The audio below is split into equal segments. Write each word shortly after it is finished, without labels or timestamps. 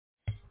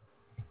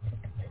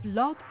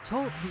Blog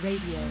Talk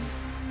Radio.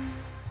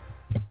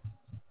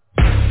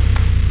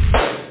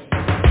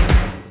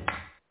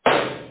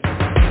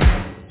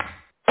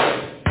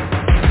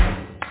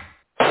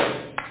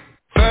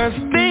 First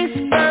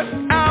things first,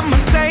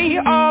 I'ma say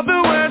all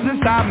the words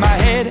inside my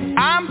head.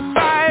 I'm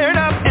fired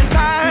up and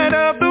tired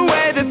of the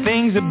way that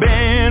things have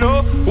been.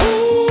 Oh,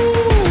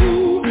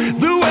 ooh,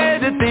 the way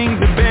that things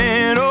have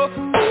been. Oh,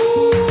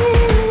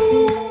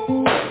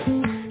 ooh.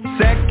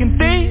 Second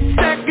thing,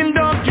 second,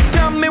 don't you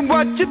tell me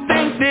what you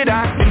think that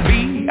I can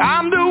be.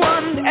 I'm the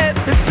one at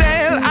the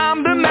sail,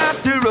 I'm the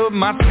master of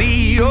my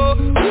sea. Oh,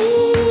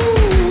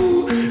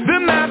 ooh, the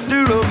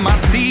master of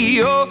my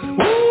sea. Oh, ooh.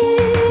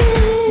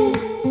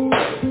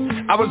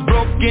 I was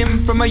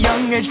broken from a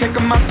young age,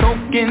 taking my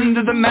token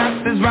to the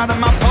masses, writing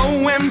my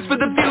poems for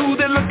the few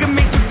that look at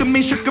me, took to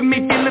me, shook at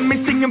me, feeling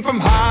me, singing from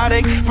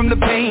heartache, from the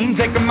pain,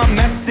 taking my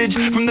message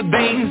from the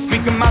veins,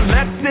 speaking my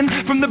lesson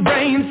from the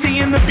brain,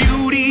 seeing the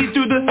beauty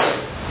through the...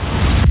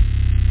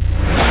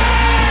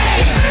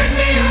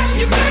 Hey,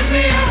 you make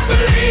me a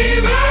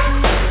believer,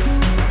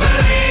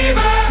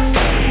 believer.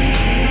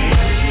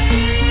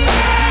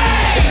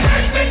 Hey,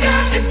 break me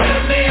down, you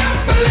make me a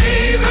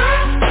believer,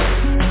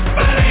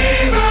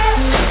 believer.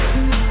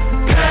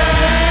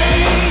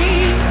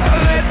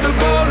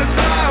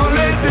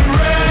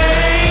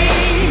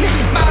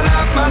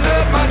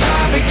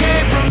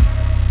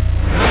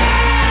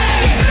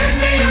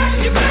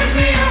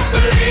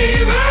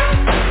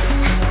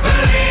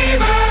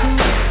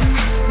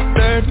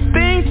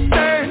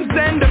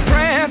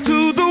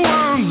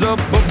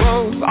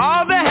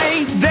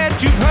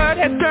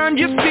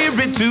 Your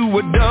spirit to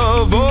a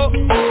dove, oh,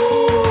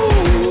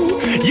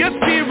 ooh, your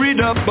spirit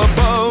up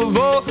above,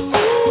 oh,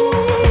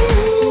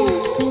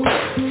 ooh.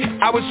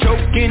 I was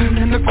choking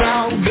in the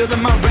crowd,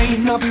 building my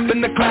rain up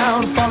in the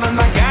clouds, falling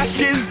like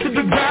ashes to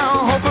the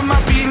ground, hoping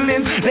my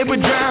feelings, they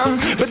would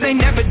drown, but they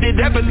never did,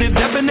 ever lived,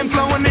 ebbing and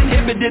flowing,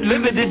 inhibited,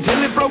 limited,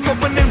 till it broke up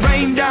when it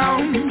rained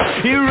down like...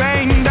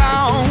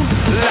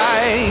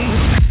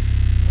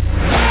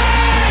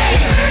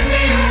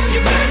 Hey,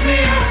 you make me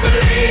a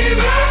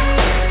believer.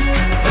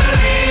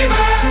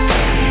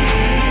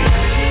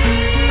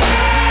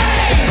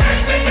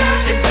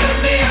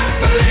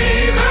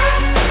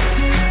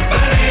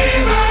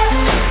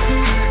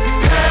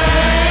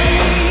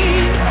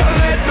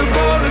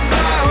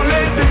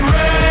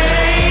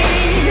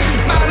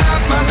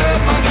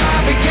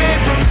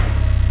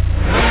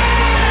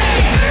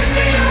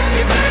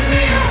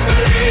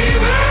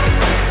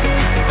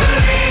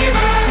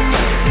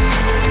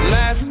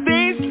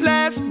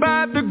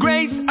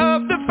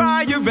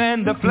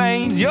 And the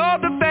flames, you're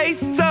the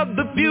face of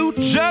the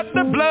future,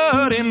 the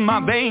blood in my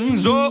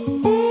veins, oh,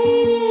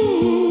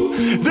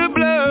 ooh, the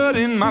blood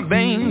in my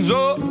veins,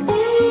 oh, ooh.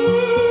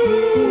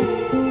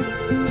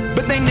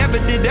 But they never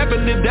did, ever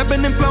lived,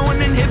 ebbing and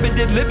flowing,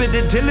 inhibited,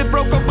 limited, till it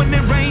broke up when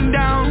it rained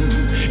down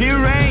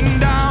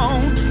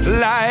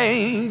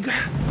like...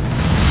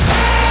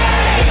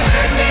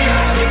 Hey,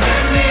 you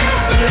make me a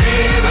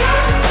believer,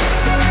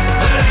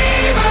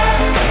 believer.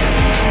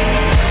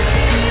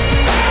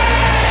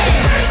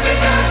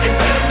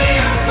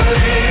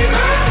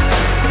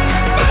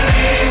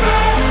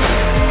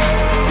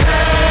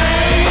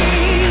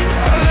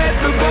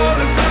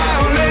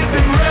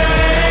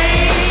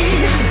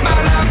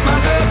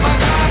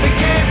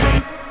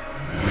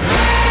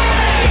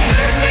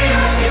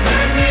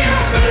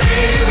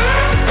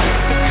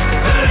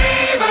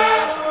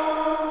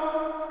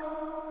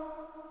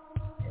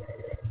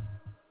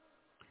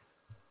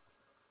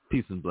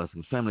 Peace and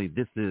blessings, family.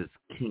 This is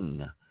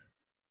King,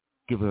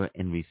 giver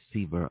and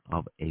receiver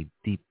of a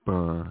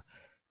deeper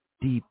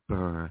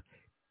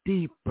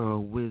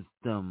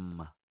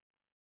wisdom.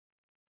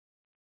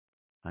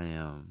 I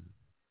am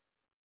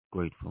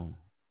grateful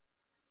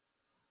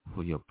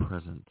for your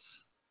presence,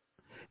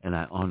 and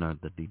I honor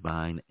the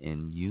divine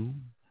in you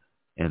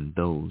and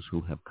those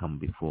who have come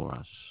before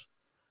us,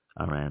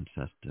 our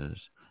ancestors,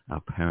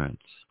 our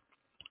parents,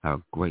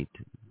 our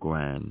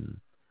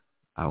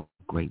our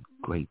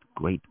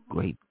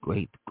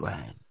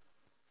great-great-great-great-great-grand,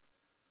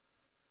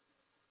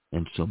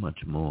 and so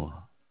much more.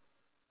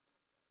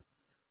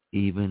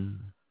 Even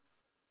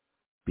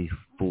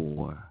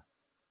before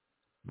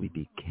we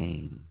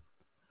became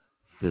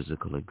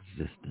physical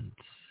existence,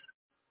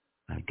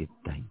 I give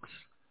thanks.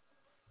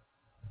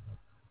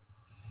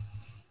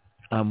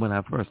 When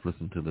I first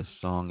listened to this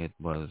song, it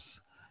was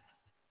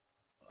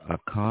a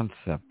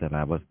concept that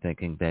I was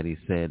thinking that he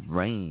said,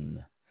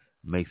 rain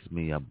makes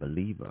me a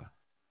believer.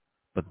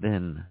 But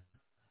then,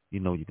 you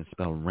know, you can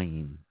spell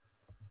rain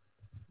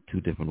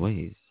two different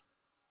ways.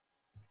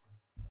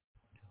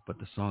 But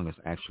the song is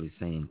actually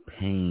saying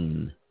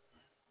pain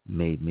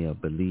made me a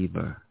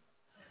believer.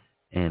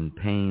 And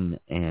pain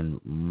and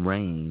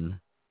rain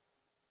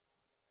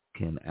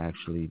can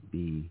actually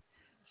be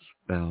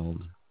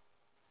spelled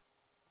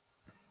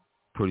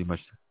pretty much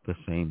the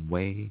same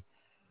way,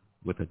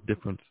 with a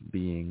difference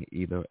being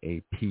either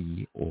a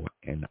P or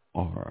an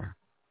R.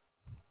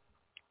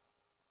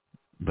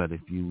 But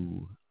if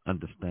you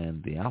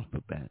understand the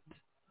alphabet,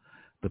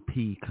 The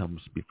P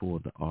comes before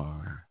the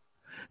R,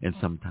 and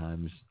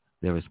sometimes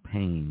there is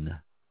pain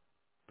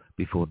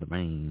before the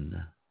rain,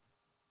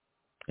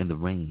 and the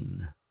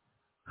rain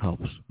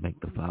helps make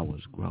the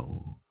flowers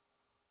grow.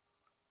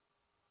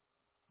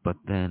 But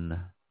then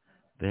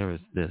there is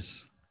this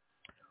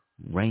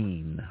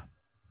rain,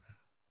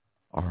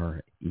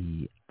 REIGN,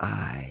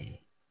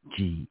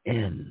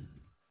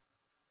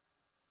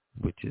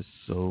 which is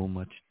so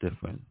much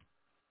different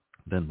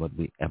than what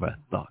we ever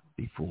thought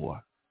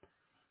before.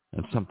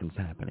 And something's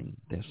happening.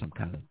 There's some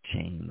kind of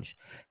change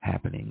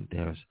happening.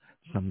 There's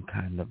some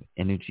kind of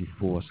energy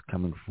force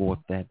coming forth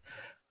that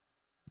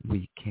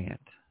we can't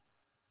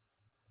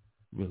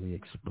really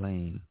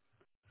explain.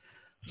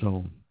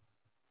 So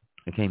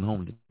I came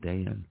home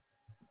today and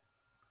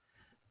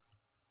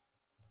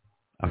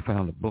I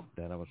found a book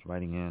that I was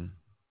writing in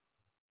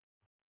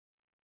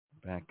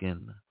back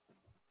in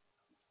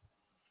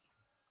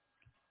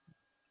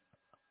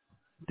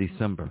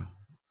December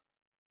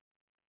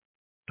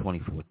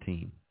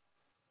 2014.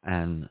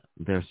 And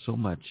there's so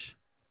much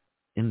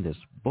in this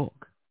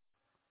book,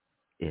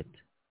 it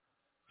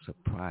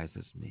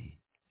surprises me.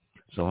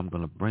 So I'm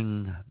going to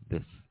bring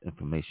this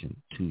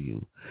information to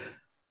you.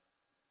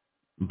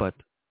 But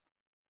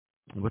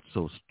what's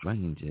so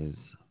strange is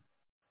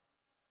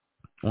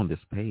on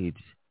this page,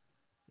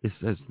 it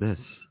says this: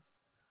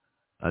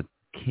 a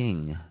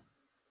king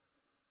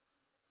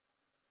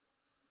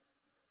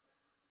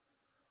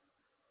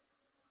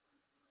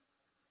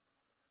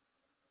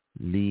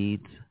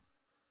leads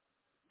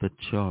the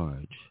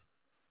charge.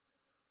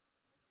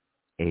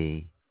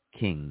 A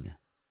king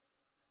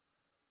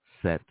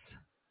sets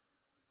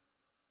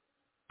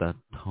the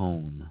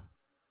tone.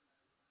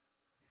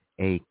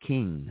 A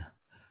king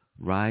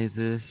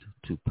rises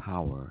to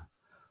power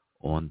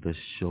on the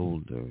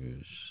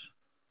shoulders,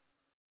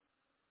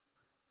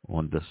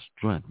 on the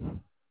strength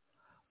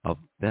of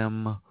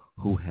them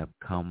who have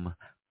come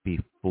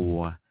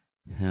before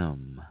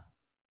him.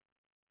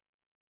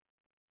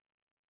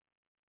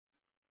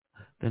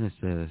 Then it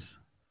says,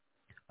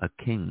 a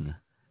king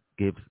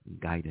gives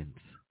guidance,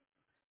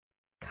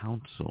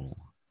 counsel,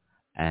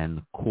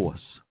 and course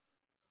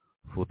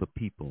for the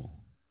people.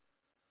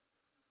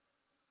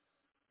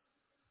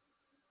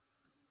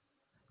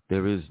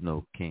 There is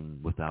no king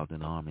without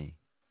an army.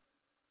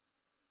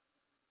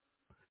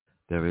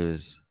 There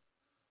is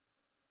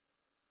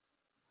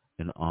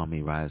an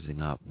army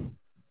rising up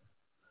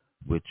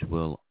which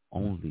will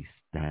only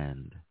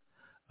stand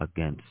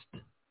against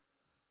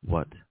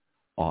what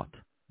ought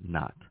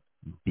not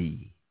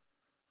be.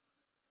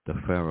 The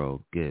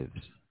Pharaoh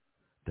gives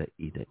the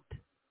edict.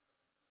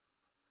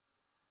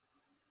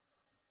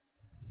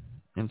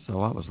 And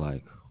so I was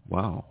like,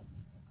 wow,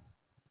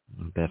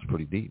 that's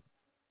pretty deep.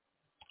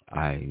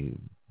 I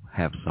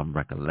have some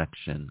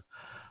recollection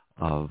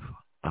of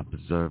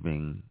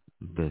observing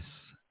this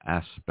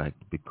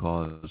aspect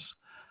because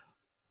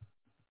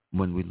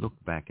when we look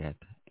back at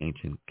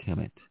ancient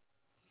Kemet,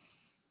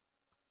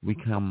 we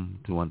come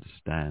to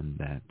understand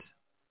that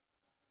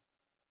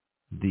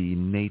the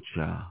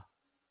nature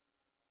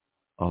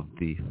of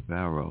the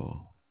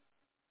Pharaoh,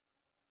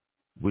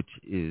 which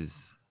is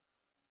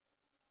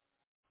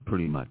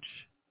pretty much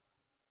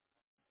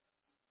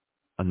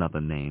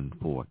another name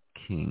for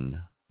king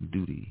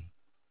duty,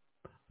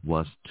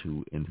 was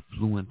to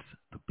influence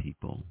the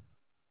people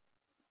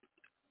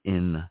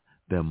in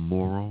their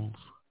morals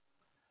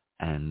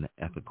and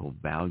ethical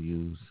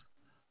values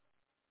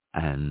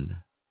and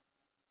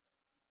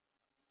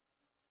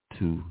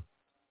to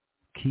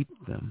keep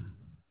them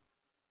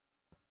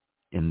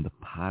in the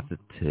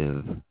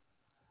positive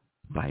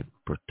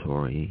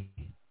vibratory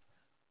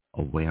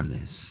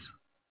awareness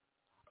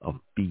of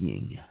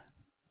being.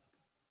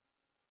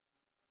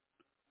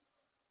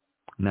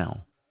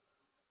 Now,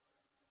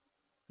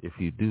 if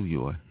you do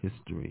your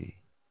history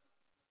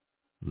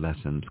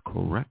lessons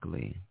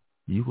correctly,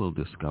 you will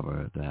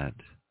discover that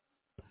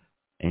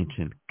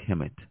ancient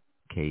Kemet,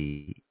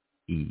 Kemet,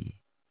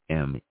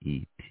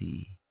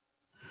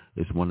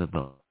 is one of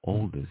the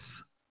oldest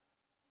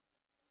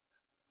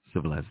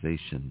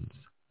civilizations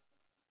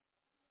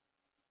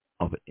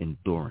of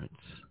endurance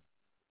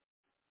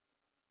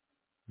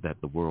that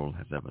the world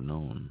has ever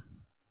known.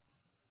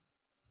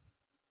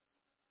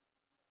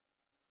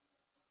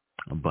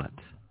 But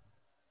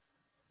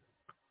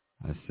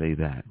I say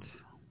that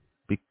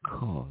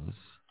because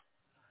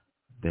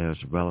there's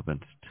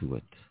relevance to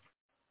it.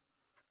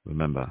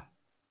 Remember,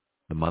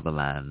 the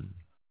motherland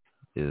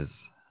is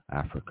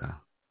Africa,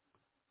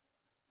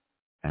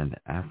 and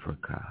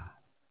Africa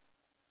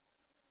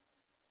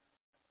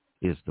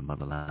is the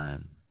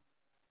motherland.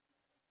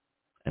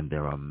 And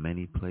there are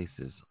many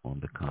places on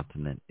the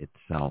continent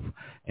itself,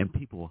 and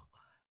people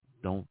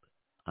don't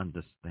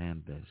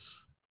understand this.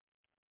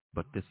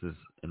 But this is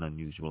an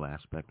unusual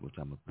aspect which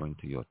I'm going to bring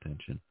to your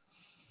attention.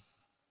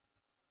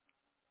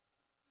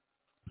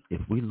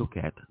 If we look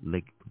at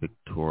Lake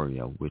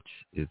Victoria, which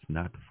is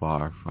not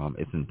far from,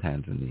 it's in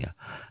Tanzania,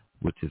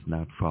 which is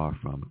not far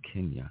from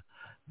Kenya,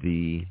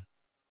 the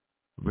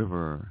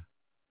river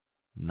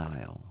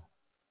Nile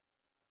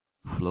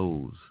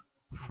flows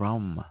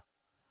from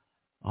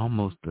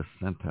almost the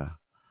center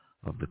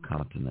of the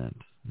continent.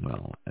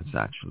 Well, it's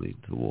actually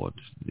towards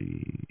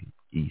the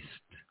east,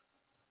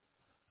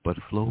 but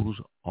flows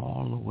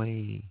all the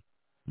way,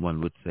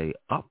 one would say,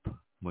 up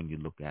when you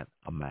look at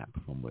a map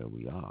from where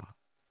we are.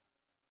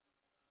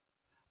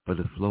 But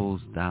it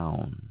flows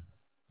down.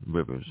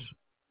 Rivers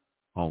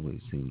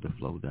always seem to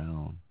flow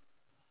down.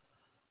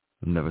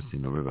 I've never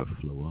seen a river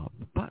flow up,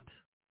 but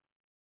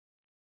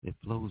it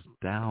flows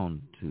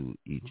down to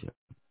Egypt,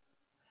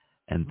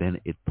 and then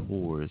it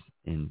pours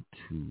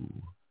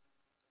into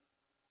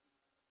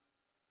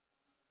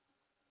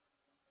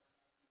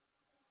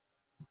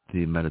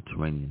the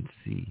Mediterranean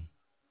Sea.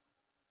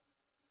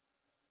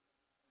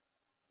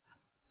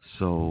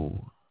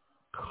 So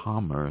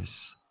commerce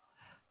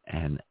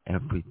and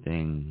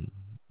everything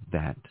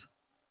that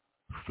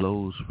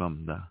flows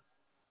from the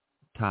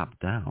top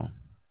down,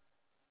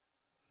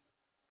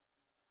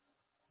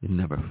 it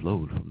never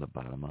flowed from the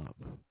bottom up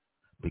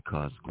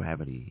because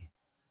gravity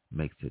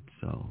makes it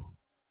so.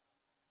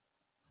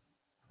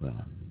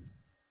 Well,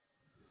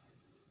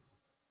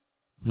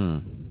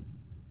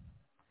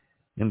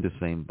 in the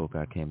same book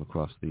I came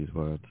across these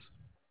words.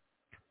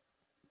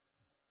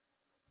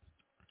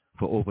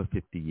 For over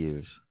 50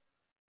 years,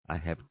 I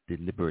have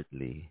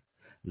deliberately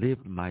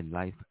lived my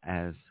life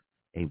as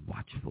a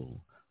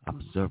watchful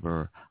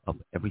observer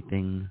of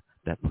everything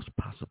that was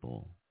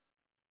possible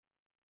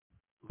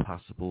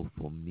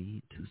for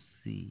me to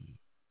see,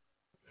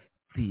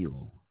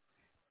 feel,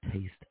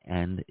 taste,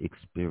 and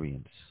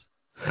experience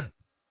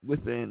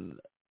within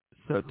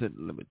certain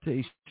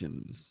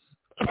limitations.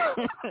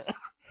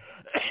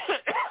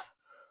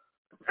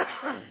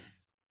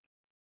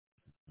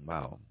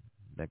 Wow,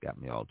 that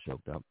got me all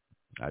choked up.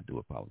 I do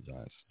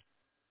apologize.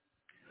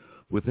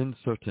 Within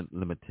certain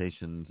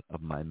limitations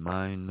of my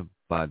mind,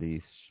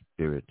 body,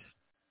 spirit,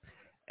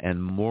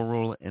 and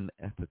moral and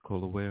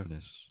ethical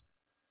awareness,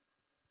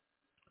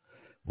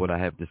 what I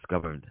have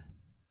discovered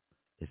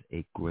is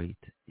a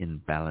great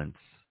imbalance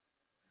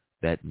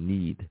that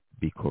need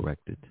be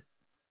corrected.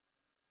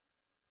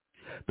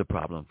 The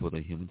problem for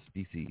the human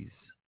species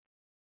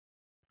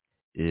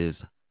is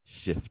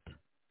shift.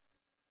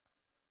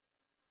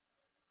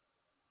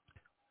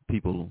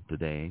 People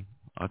today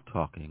are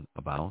talking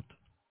about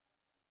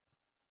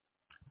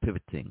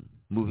pivoting,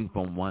 moving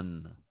from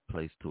one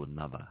place to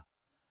another,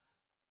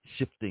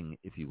 shifting,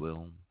 if you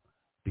will,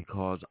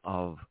 because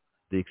of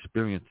the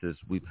experiences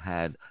we've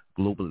had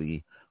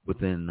globally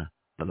within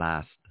the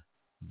last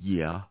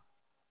year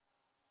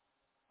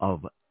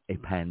of a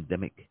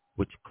pandemic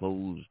which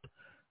closed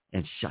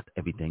and shut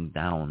everything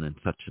down in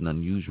such an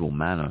unusual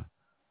manner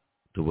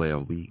to where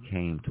we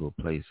came to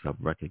a place of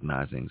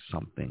recognizing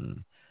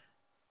something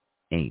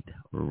ain't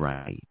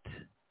right.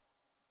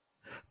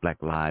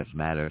 Black Lives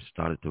Matter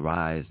started to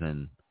rise,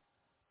 and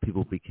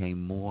people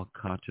became more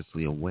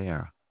consciously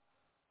aware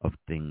of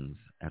things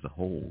as a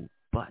whole.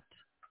 But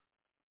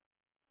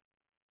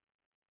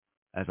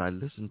as I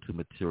listen to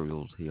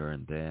materials here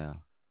and there,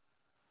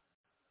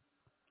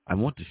 I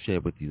want to share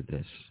with you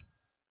this.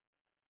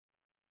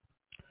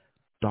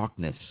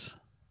 Darkness,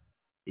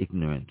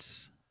 ignorance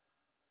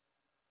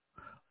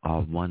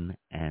are one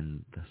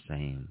and the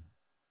same.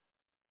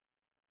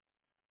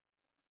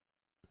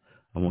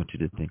 I want you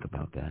to think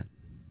about that.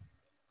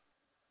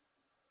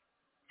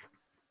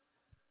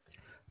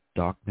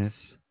 Darkness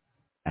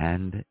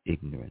and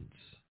ignorance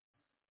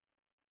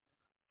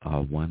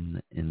are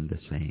one and the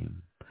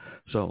same.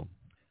 So,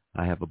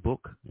 I have a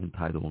book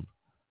entitled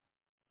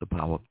The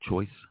Power of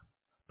Choice,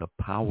 The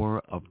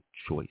Power of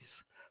Choice,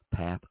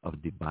 Path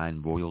of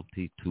Divine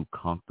Royalty to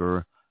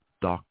Conquer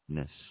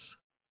Darkness.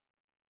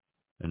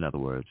 In other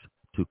words,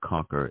 to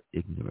conquer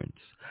ignorance.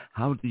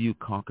 How do you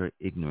conquer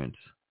ignorance?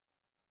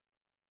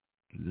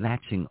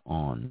 Latching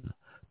on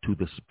to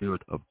the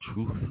spirit of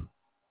truth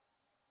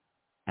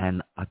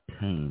and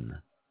attain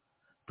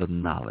the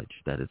knowledge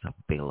that is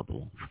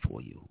available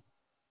for you.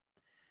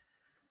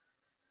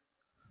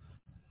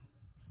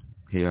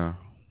 Here,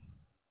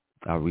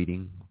 our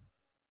reading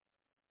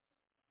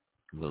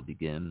will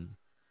begin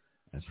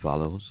as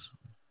follows,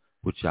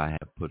 which I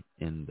have put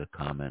in the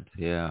comments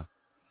here.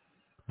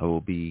 I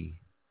will be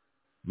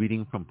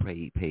reading from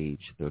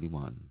page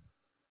 31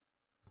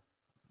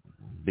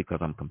 because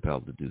I'm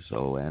compelled to do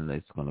so, and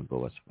it's going to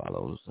go as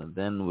follows. And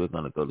then we're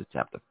going to go to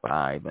chapter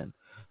 5, and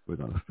we're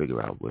going to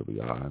figure out where we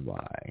are and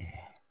why.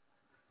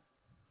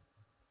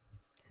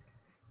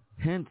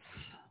 Hence,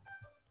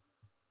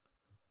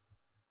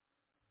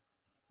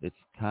 it's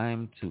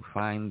time to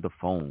find the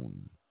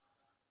phone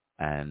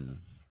and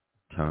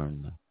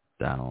turn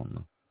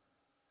down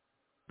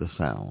the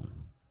sound.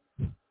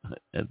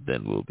 And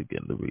then we'll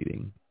begin the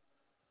reading.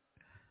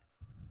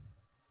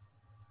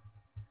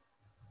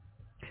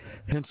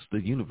 Hence, the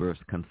universe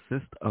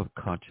consists of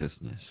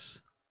consciousness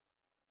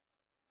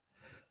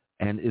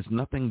and is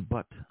nothing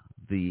but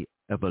the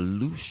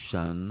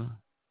evolution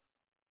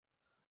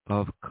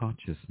of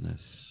consciousness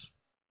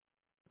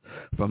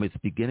from its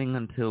beginning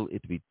until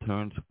it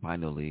returns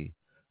finally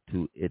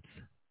to its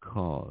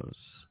cause.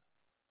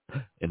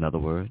 In other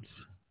words,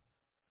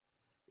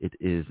 It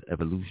is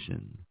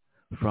evolution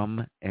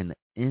from an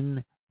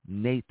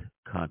innate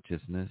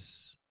consciousness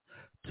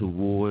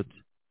towards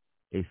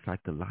a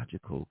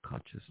psychological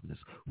consciousness,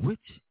 which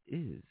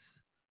is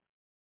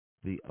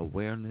the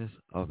awareness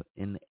of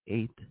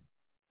innate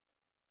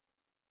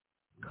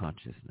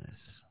consciousness.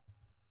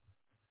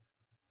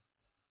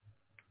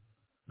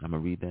 I'm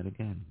going to read that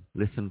again.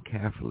 Listen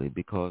carefully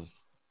because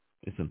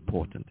it's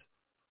important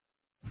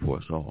for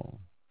us all.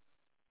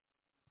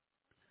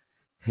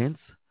 Hence,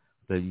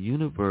 the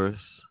universe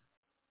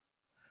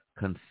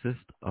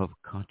consists of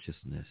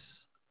consciousness.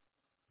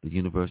 The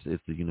universe is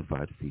the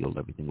unified field,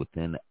 everything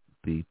within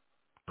the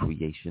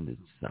creation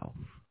itself.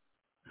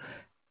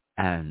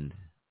 And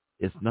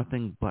it's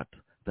nothing but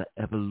the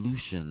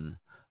evolution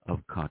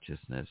of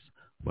consciousness.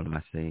 What am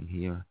I saying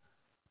here?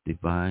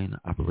 Divine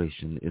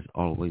operation is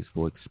always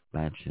for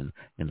expansion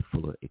and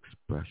fuller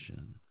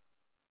expression.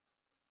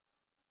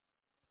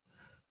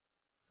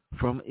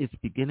 From its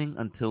beginning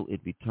until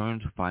it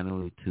returns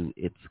finally to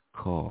its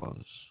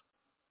cause.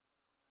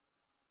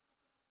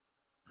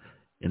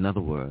 In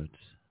other words,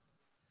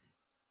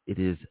 it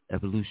is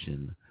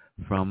evolution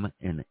from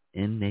an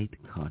innate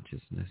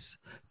consciousness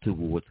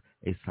towards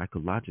a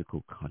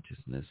psychological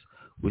consciousness,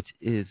 which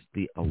is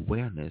the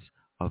awareness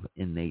of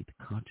innate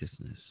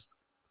consciousness.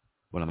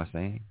 What am I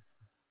saying?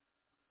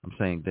 I'm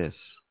saying this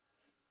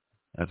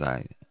as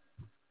I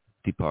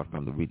depart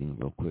from the reading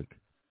real quick.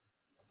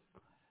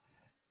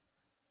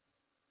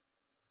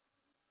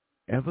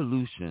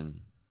 Evolution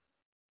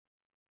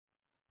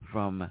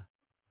from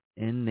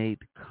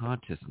innate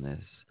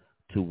consciousness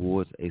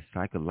towards a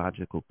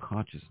psychological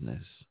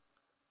consciousness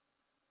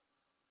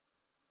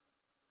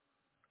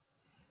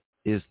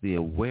is the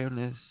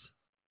awareness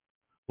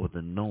or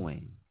the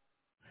knowing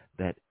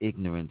that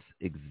ignorance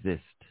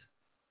exists,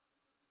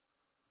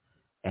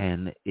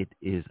 and it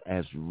is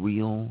as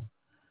real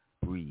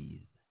breathe.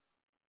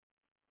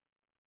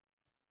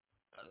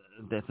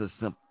 That's as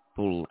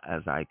simple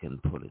as I can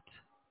put it.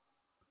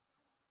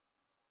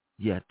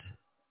 Yet,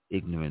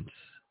 ignorance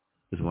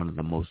is one of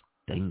the most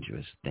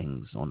dangerous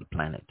things on the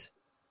planet.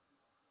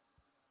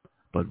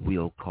 But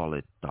we'll call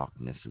it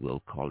darkness,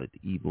 we'll call it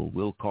evil,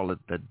 we'll call it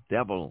the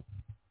devil,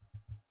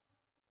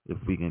 if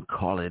we can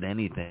call it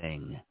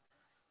anything.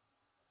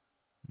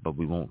 But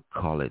we won't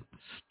call it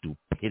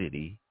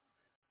stupidity.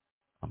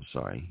 I'm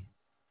sorry.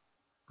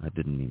 I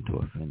didn't mean to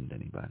offend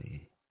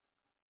anybody.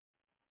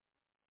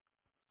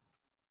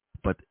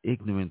 But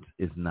ignorance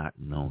is not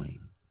knowing.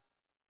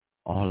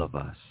 All of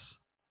us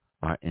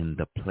are in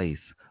the place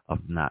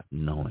of not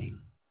knowing,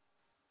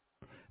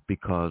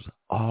 because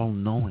all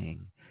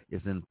knowing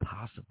is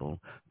impossible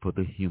for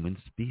the human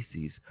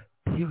species,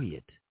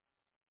 period.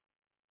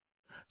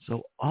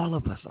 So all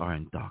of us are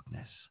in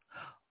darkness.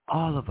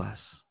 All of us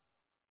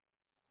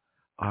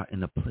are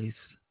in a place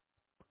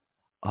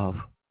of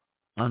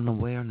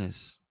unawareness.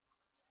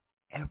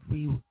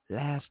 Every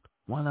last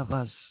one of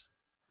us.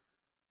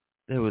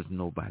 There is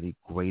nobody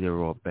greater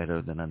or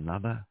better than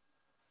another,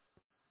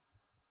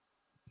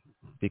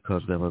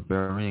 because there are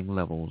varying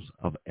levels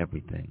of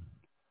everything.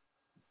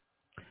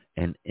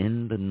 And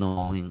in the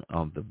knowing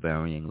of the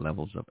varying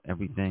levels of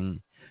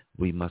everything,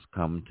 we must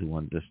come to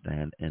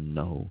understand and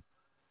know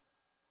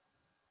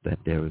that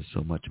there is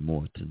so much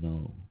more to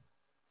know.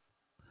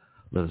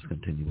 Let us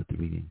continue with the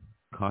reading.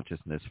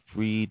 Consciousness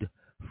freed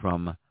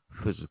from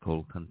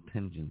physical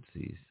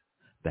contingencies,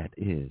 that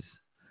is,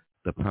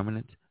 the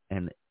permanent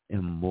and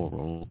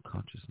immoral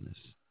consciousness.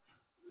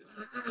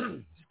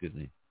 Excuse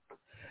me.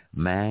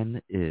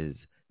 Man is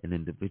an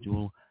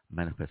individual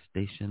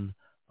manifestation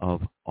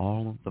of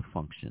all the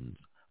functions,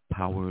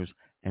 powers,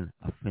 and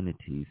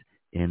affinities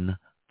in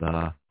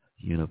the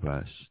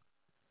universe,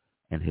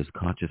 and his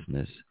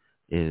consciousness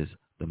is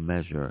the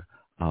measure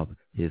of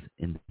his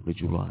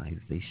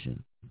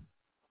individualization,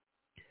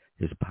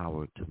 his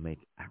power to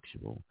make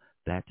actual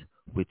that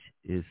which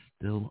is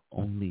still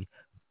only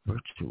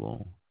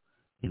virtual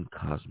in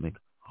cosmic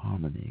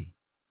harmony.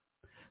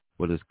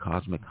 What is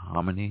cosmic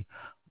harmony?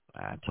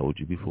 I told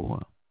you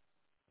before.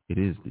 It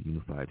is the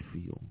unified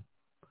field.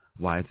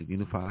 Why is it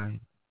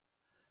unified?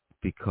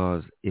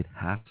 Because it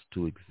has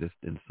to exist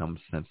in some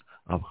sense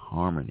of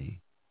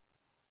harmony.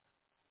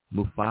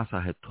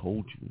 Mufasa had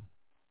told you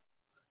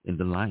in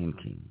The Lion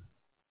King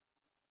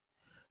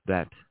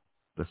that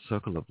the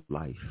circle of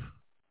life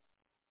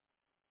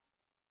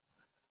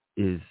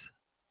is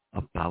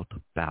about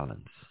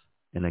balance,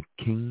 and a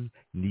king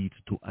needs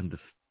to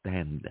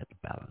understand that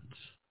balance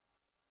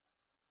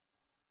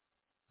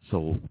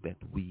so that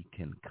we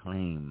can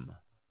claim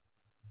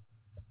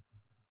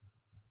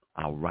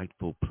our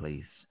rightful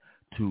place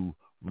to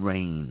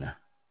reign.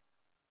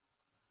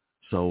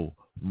 So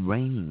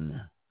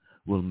reign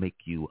will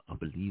make you a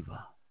believer.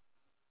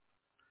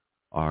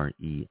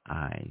 R-E-I-G-N.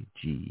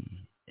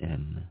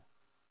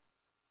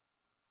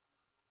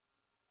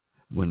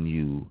 When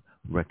you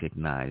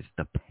recognize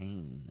the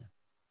pain,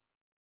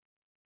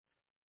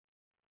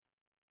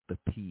 the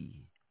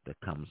P that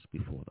comes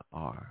before the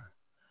R,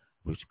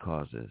 which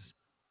causes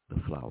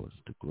the flowers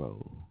to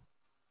grow.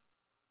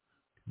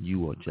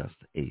 You are just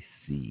a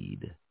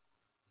seed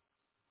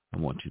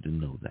want you to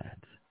know that.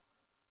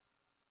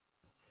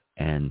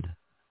 And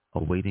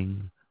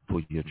awaiting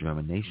for your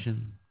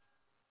germination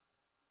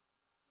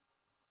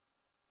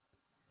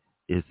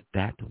is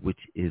that which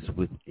is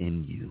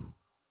within you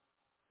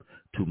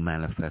to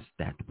manifest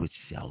that which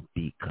shall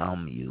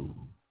become you.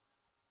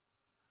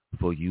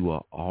 For you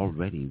are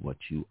already what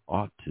you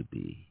ought to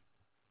be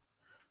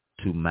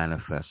to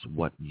manifest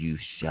what you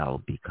shall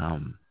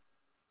become.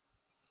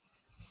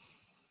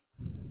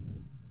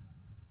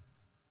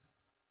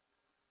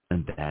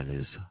 And that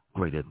is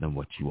greater than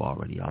what you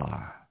already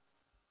are.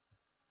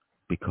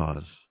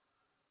 Because,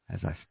 as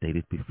I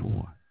stated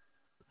before,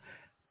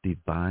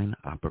 divine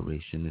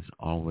operation is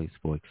always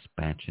for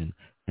expansion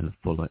and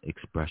fuller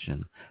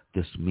expression.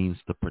 This means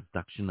the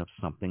production of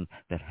something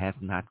that has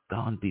not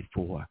gone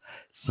before,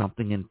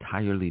 something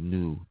entirely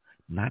new,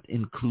 not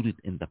included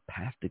in the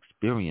past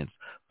experience,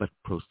 but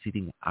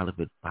proceeding out of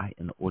it by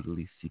an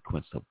orderly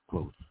sequence of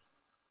growth.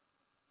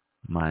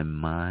 My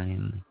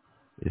mind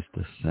is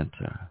the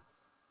center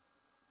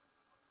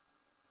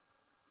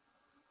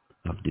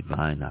of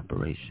divine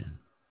operation.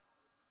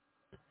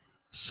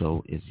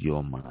 So is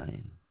your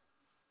mind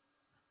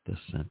the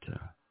center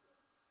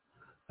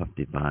of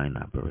divine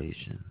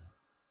operation.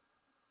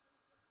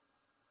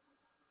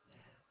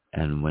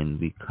 And when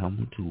we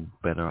come to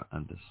better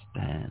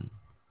understand,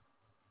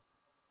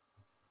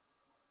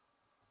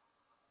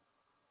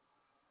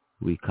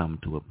 we come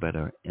to a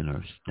better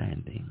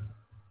understanding.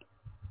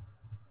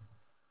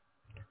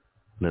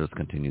 Let us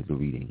continue the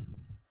reading.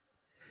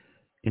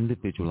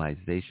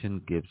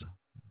 Individualization gives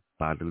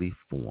bodily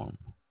form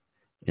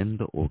in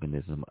the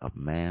organism of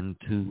man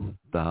to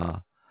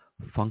the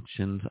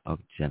functions of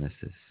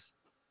Genesis,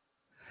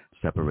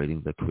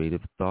 separating the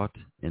creative thought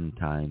in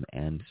time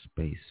and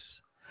space,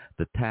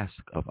 the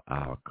task of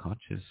our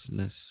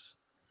consciousness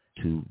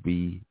to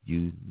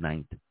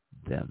reunite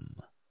them.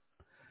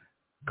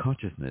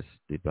 Consciousness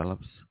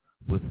develops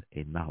with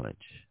a knowledge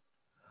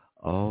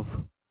of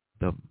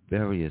the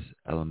various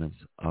elements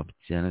of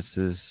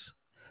Genesis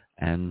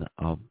and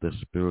of the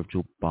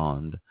spiritual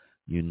bond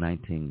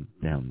uniting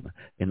them.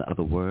 In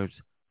other words,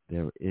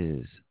 there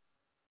is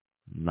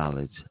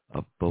knowledge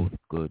of both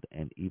good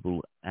and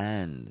evil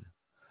and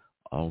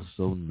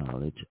also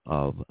knowledge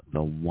of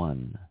the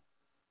one.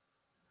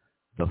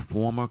 The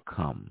former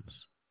comes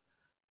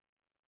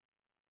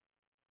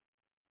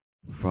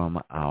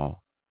from our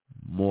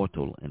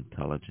mortal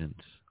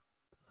intelligence,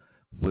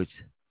 which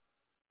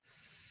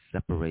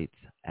separates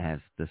as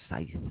the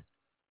scythe,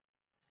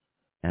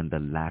 and the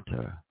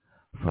latter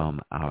from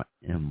our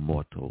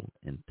immortal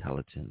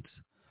intelligence,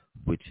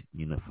 which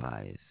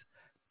unifies.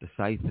 The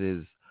scythe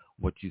is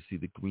what you see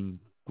the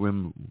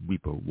grim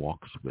reaper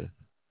walks with,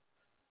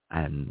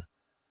 and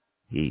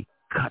he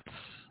cuts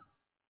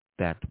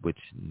that which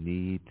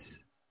needs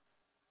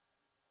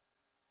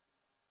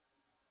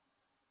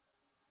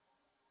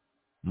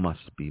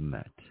must be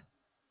met.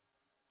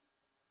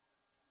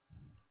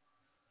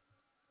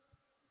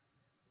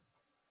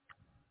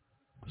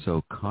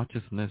 So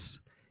consciousness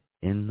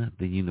in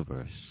the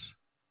universe,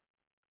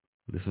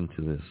 listen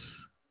to this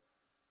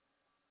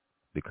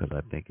because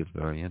I think it's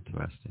very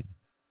interesting.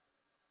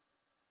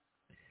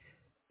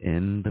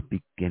 In the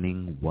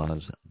beginning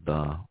was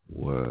the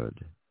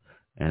Word,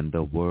 and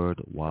the Word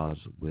was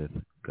with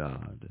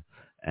God,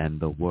 and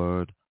the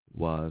Word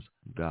was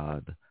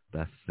God.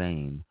 The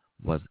same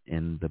was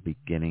in the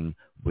beginning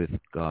with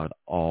God.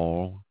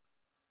 All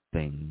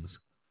things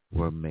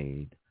were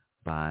made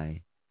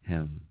by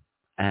him,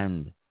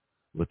 and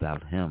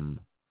without him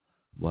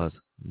was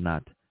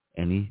not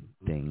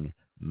anything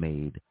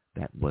made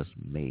that was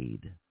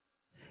made.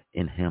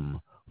 In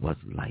him was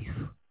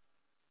life,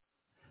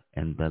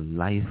 and the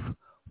life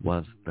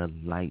was the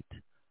light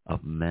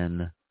of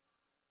men,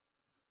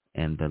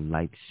 and the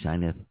light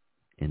shineth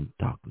in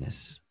darkness.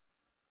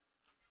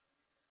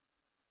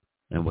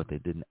 And what they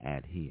didn't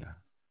add here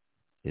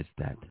is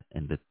that,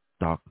 and the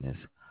darkness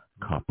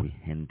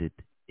comprehended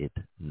it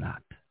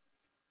not.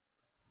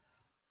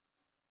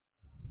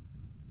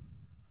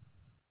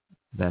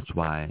 That's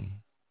why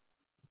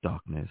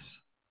darkness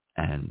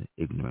and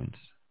ignorance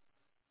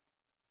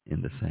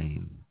in the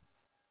same.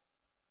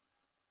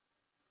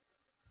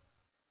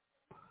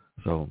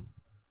 So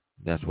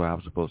that's where I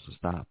was supposed to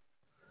stop,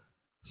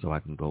 so I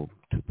can go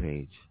to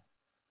page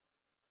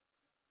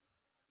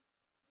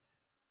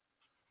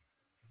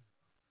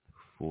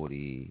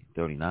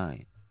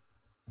 39.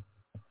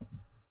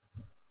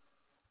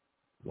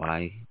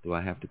 Why do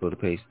I have to go to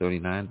page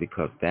 39?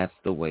 Because that's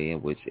the way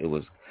in which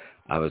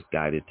I was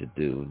guided to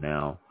do.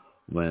 Now,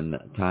 when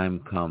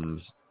time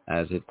comes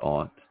as it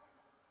ought,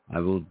 I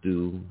will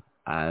do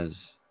as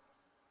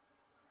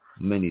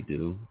many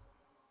do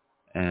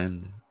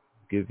and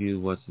give you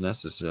what's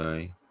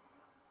necessary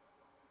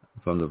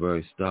from the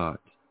very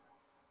start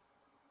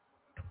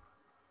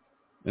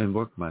and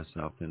work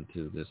myself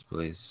into this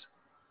place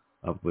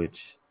of which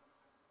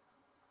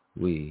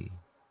we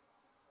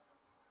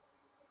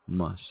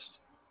must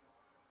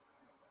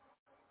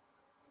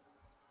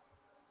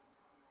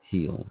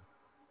heal.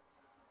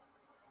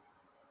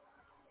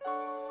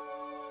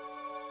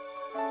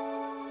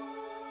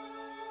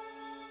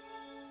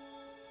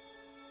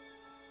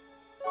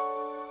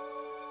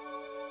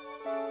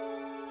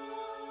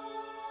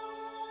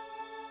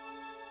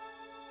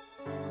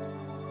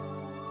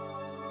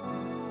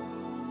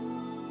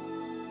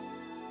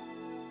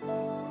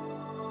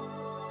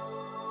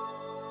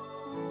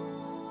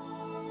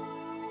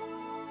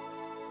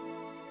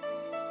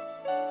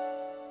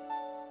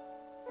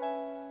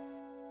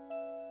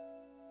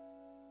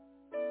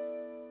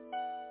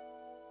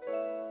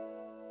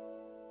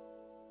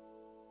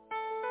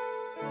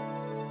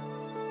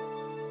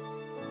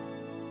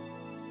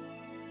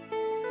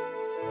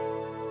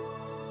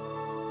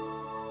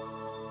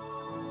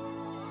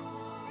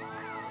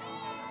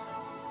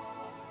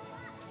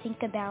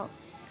 think about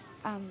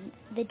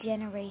the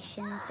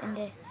generations and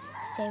to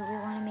say we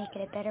want to make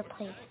it a better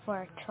place for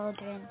our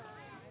children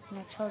and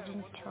our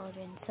children's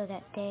children, so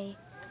that they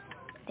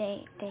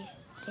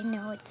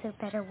know it's a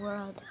better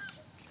world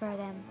for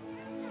them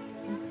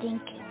and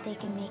think they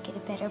can make it a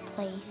better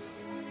place.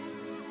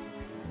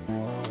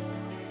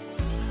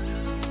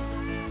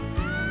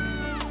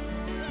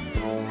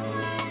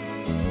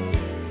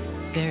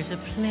 There's a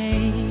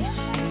place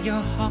in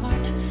your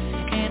heart,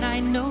 and I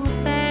know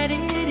that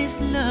it is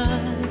love,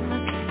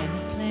 and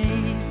the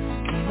place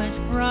is much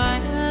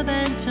brighter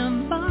than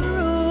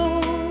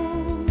tomorrow.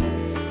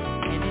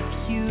 And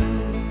if you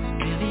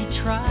really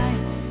try,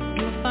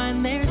 you'll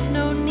find there's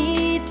no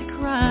need to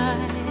cry.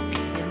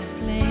 In the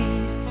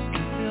place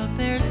you feel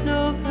there's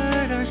no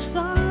hurt or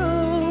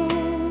sorrow.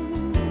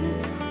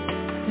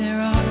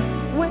 There are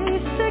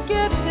ways to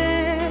get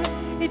there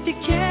if you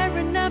care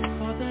enough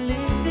for the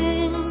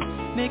living.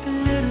 Make a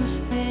little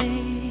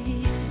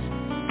space,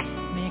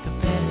 make a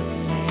better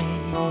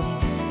place.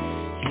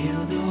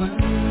 Heal the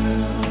world,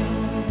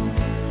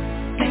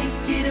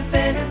 make it a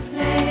better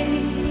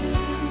place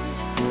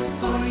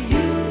for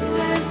you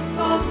and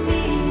for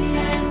me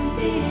and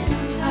the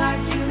entire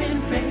human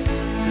race.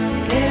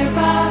 There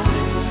are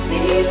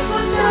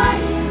peaceful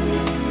nights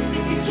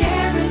if you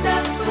care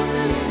enough for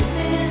the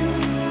living.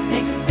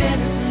 Make a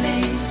better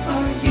place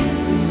for you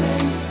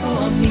and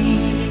for me.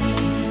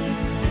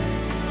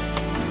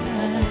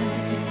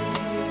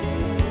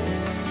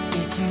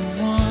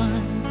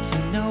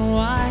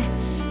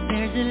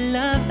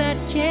 Love that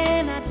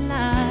cannot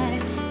lie.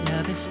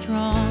 Love is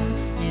strong,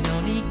 it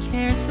only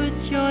cares for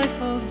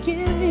joyful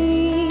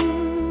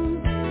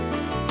giving.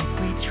 If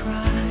we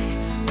try,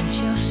 we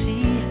shall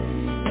see.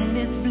 In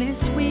this bliss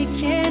we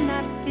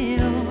cannot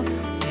feel.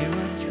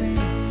 Zero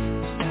dream,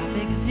 stop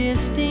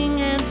existing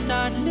and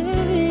start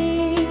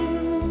living.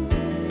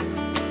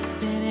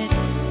 Then it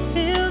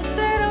feels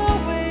that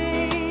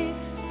always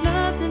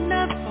love's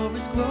enough for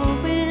us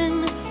growing.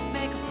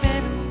 Make a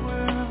better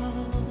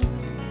world.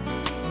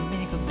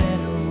 Make a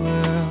better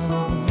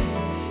world.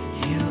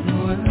 Heal the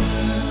world.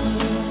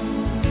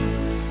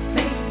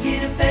 Make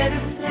it a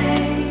better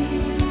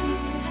place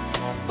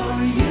for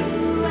you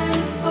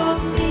and for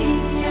me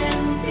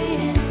and the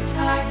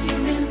entire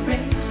human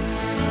race.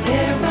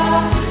 There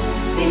are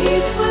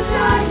peaceful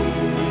nights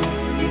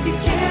if you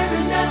care.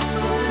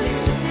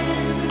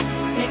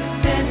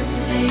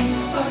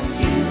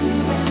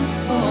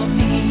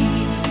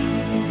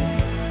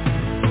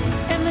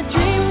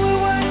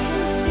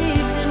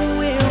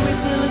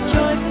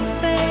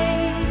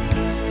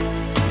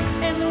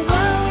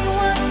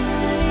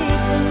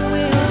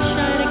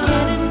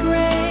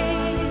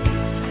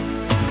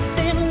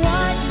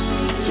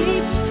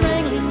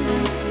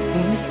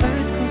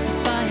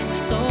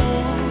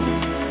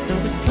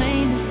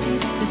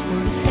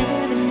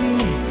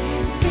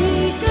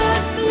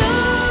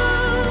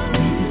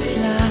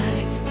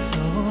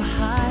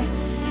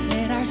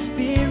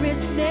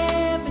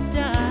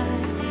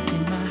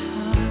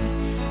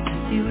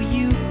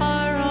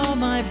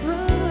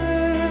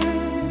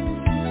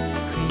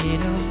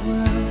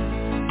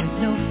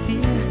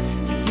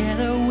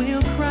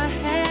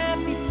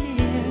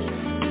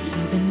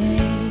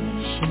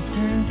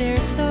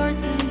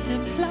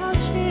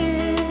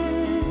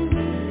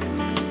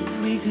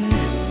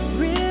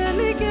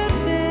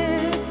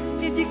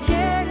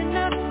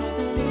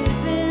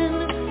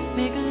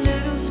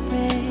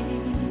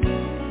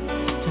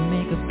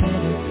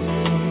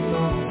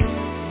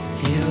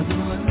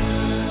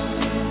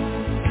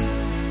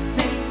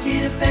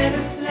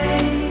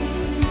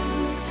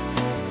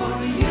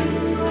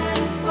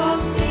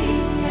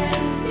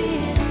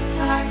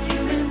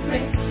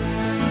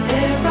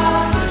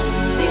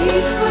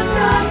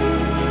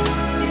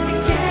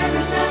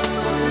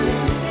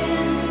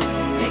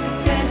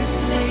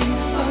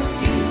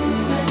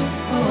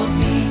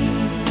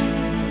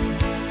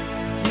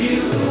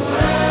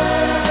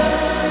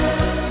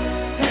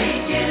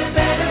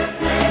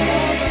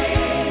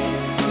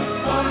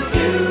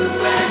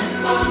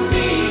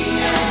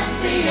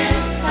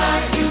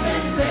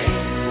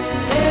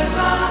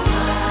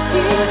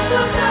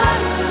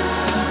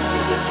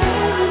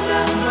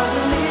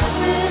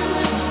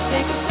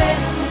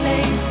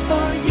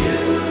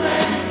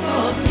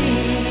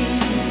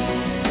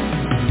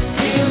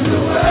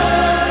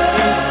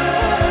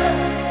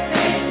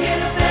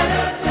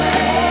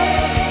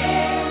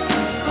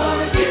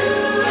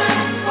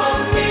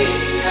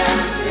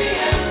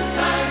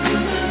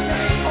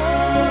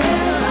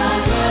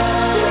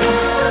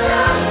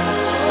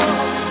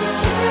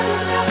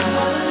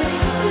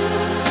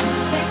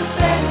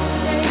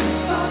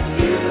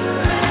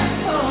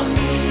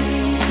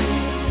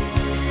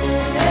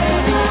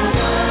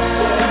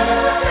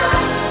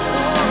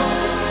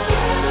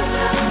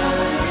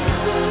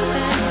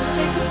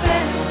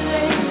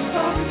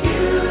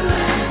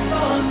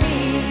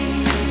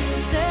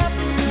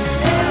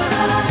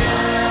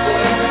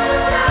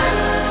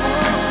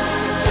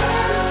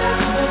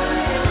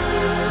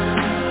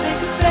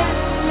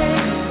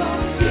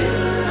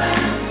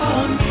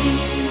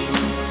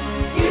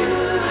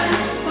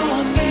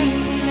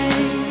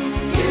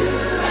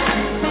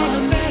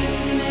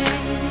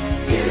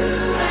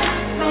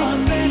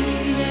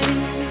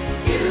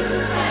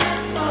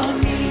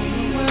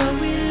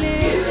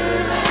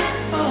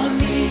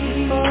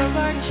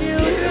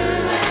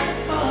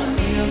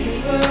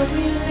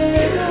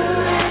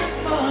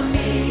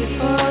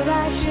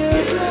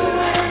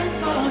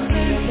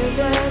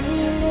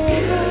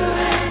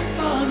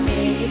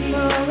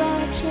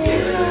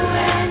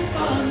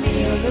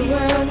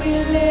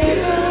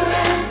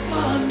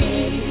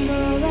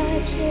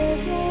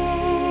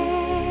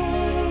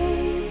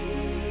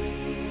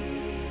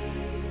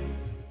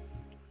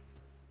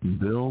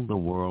 build the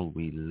world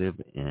we live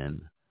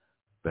in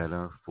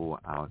better for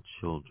our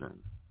children.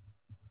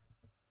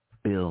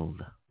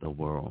 Build the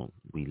world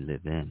we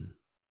live in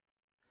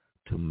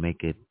to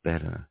make it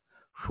better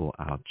for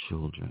our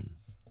children.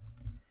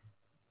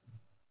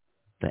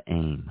 The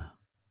aim,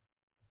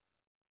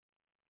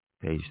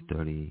 page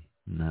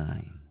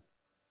 39.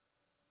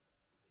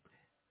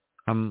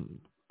 I'm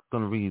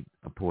going to read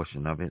a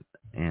portion of it,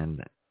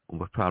 and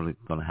what's probably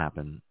going to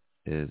happen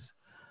is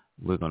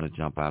we're going to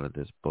jump out of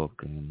this book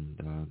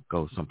and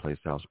go someplace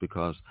else,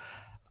 because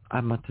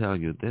I'm going to tell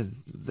you,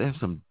 there's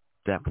some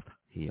depth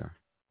here.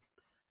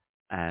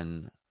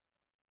 And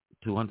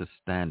to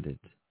understand it,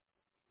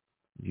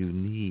 you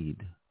need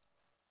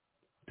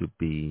to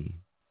be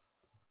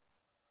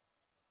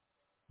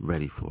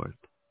ready for it.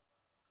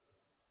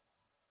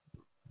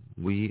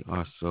 We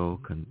are so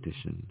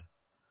conditioned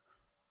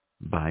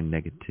by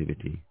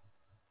negativity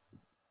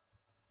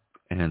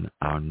and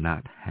our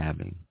not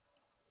having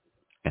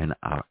and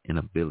our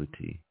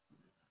inability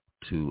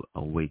to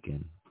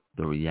awaken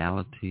the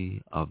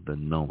reality of the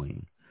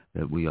knowing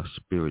that we are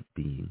spirit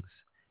beings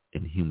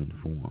in human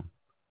form,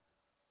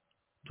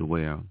 to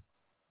where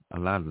a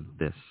lot of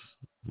this,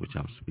 which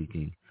I'm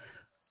speaking,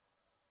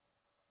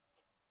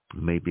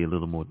 may be a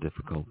little more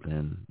difficult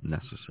than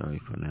necessary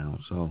for now.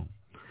 So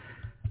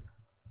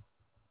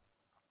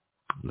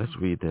let's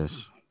read this,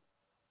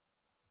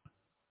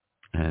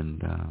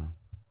 and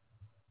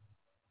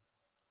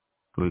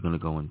we're going to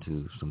go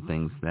into some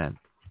things that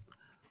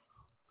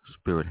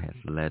Spirit has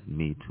led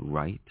me to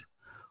write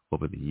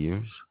over the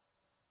years,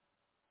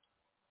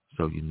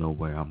 so you know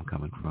where I'm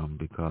coming from,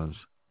 because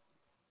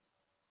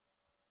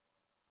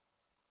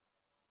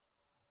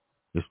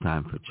it's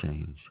time for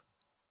change.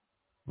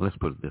 Let's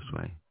put it this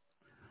way.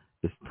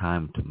 It's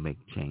time to make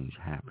change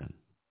happen,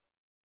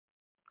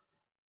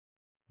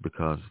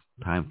 because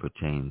time for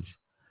change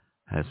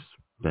has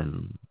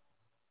been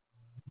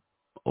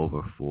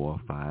over 400,000 or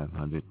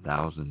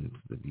 500,000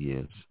 of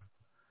years,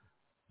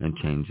 and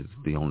change is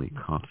the only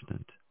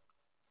constant.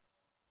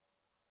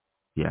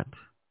 Yet,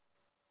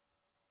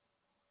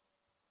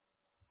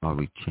 are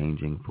we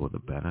changing for the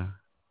better?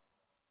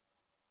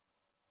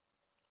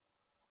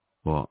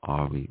 Or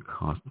are we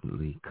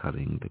constantly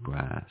cutting the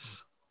grass?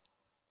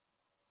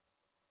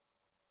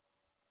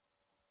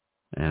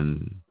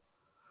 And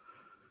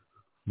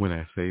when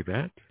I say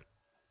that,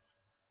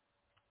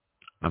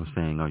 I'm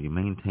saying, are you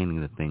maintaining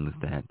the things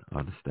that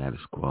are the status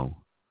quo,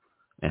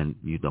 and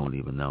you don't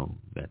even know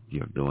that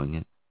you're doing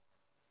it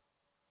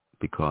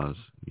because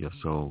you're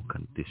so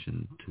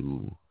conditioned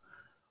to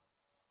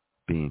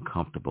being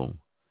comfortable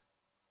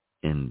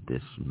in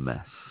this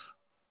mess?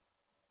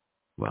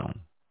 Well,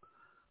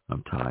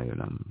 I'm tired.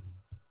 I'm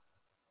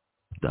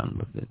done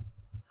with it.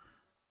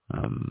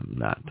 I'm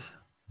not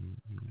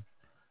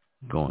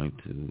going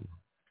to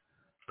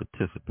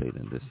participate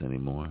in this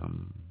anymore.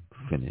 I'm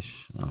finished.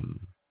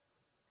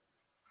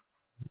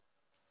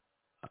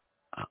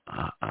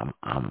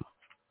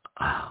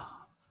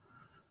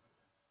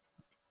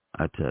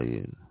 I tell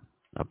you,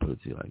 I put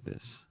it to you like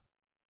this.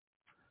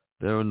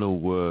 There are no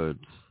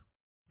words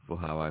for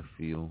how I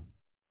feel.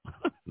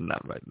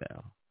 Not right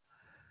now.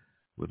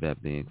 With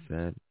that being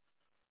said,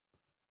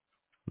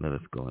 let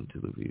us go into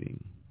the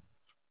reading.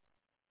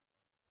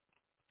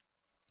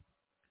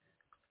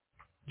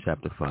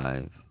 Chapter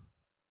 5,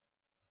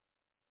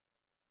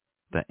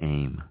 The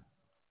Aim.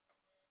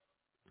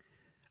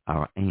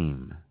 Our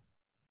aim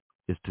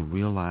is to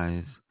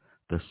realize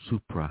the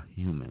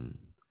suprahuman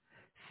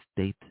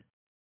state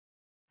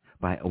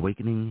by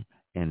awakening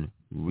and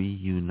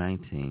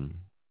reuniting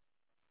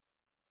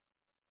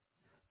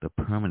the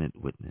permanent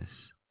witness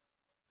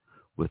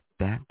with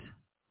that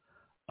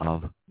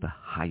of the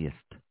highest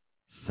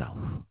self.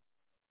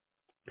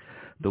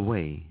 The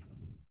way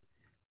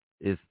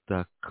is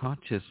the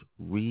conscious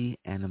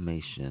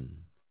reanimation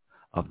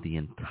of the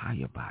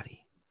entire body,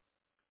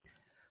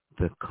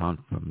 the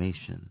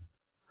confirmation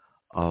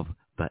of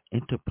the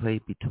interplay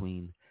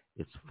between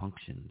its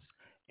functions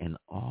and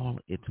all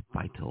its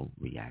vital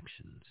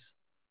reactions.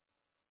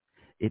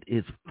 It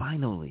is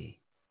finally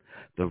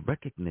the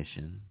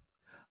recognition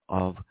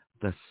of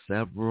the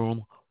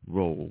several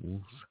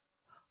roles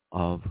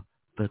of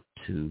the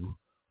two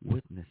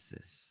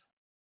witnesses.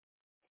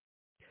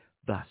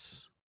 Thus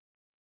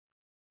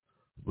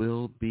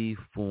will be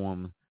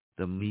formed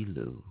the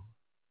milieu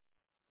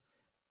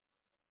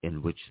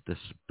in which the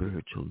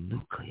spiritual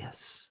nucleus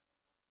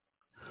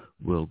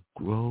will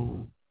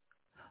grow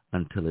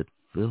until it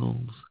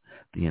fills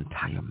the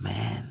entire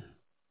man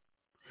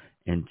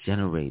and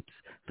generates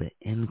the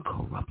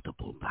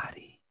incorruptible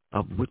body,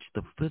 of which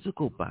the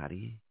physical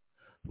body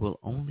will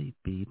only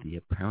be the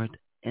apparent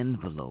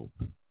envelope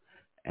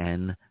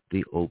and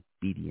the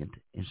obedient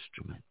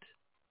instrument.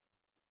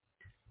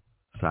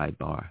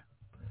 Sidebar.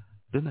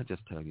 Didn't I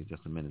just tell you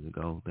just a minute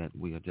ago that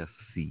we are just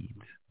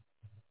seeds?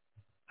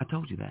 I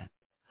told you that.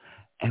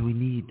 And we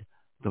need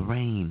the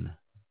rain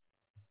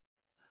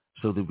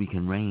so that we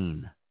can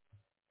reign.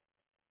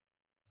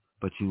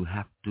 But you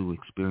have to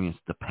experience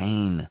the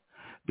pain,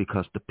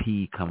 because the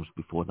P comes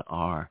before the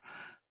R.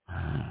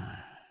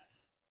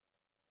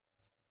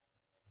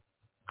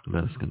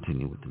 Let us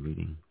continue with the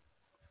reading.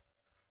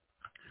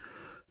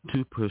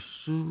 To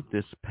pursue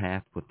this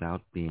path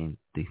without being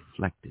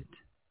deflected,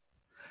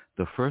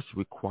 the first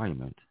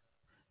requirement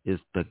is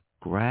the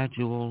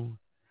gradual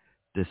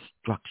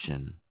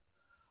destruction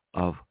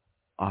of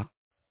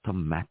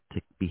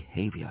automatic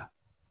behavior.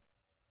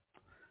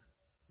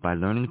 By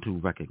learning to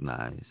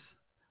recognize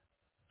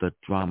the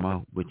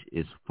drama which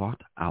is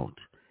fought out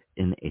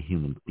in a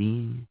human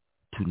being,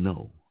 to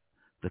know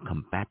the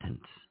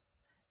combatants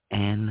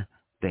and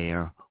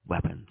their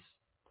weapons.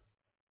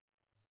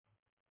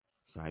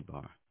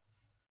 Sidebar.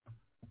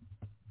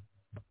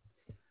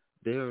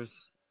 There's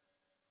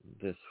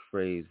this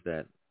phrase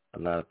that a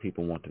lot of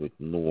people want to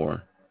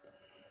ignore,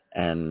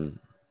 and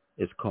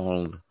it's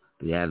called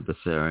the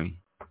adversary.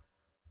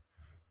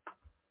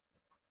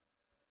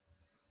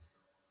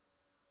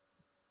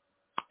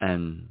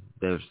 And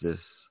there's this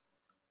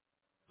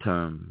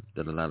term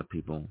that a lot of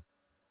people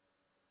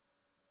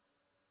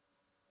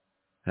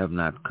have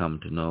not come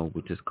to know,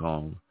 which is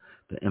called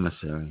the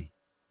emissary.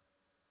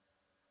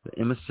 The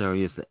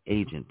emissary is the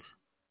agent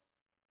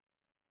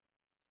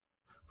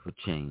for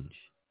change,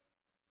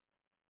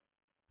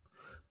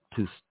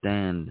 to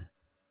stand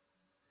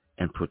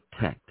and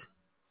protect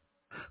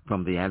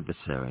from the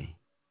adversary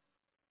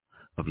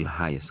of your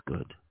highest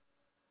good.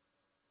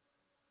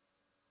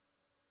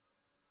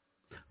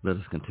 Let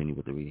us continue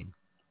with the reading.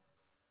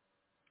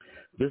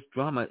 This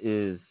drama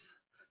is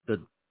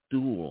the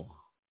duel,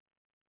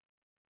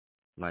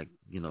 like,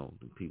 the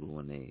people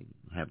when they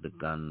have the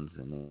guns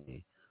and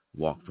they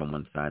walk from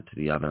one side to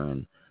the other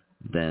and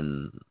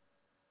then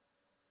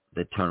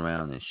they turn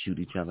around and shoot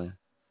each other.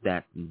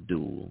 That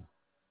duel.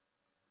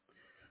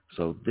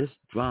 So this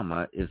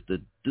drama is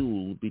the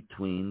duel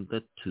between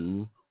the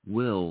two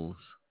wills,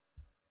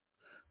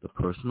 the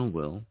personal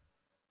will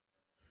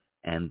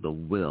and the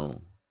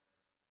will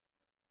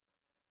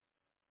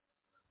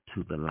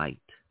to the light.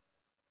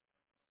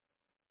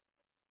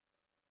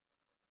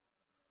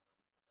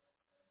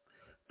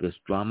 This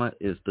drama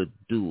is the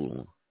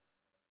duel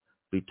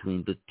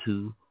between the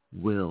two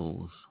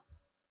wills,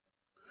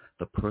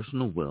 the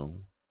personal will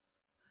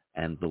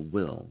and the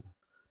will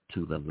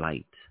to the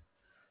light.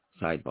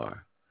 Sidebar.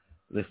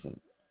 Listen,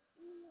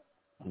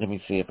 let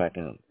me see if I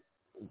can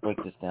break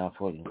this down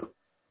for you.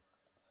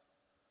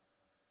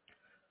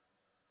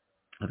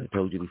 As I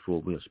told you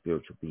before, we are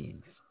spiritual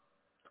beings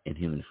in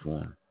human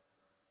form.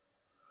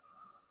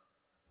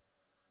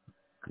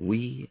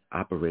 We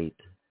operate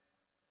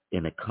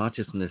in a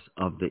consciousness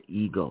of the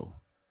ego.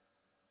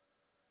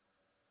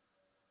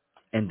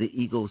 And the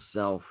ego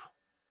self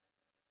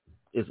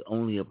is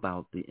only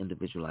about the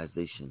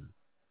individualization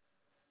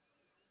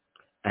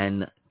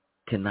and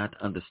cannot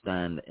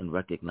understand and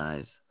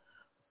recognize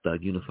the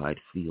unified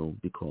field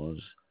because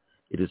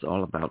it is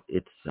all about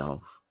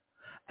itself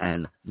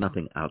and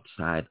nothing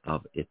outside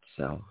of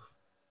itself.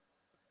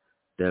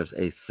 There's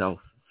a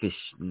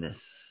selfishness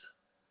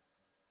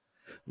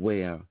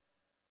where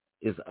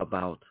is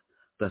about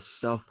the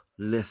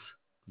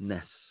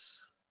selflessness,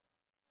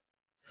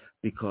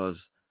 because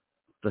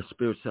the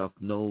spirit self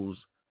knows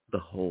the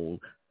whole,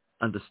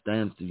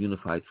 understands the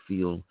unified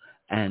field,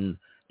 and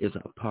is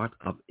a part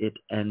of it,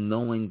 and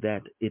knowing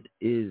that it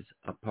is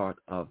a part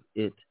of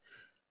it,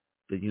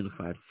 the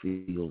unified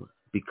field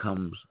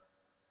becomes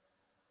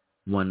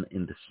one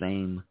in the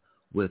same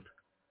with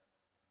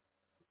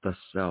the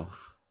self,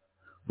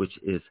 which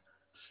is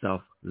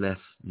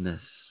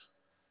selflessness.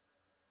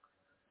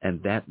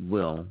 And that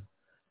will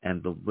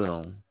and the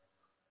will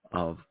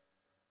of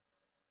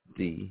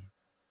the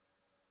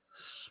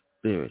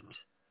spirit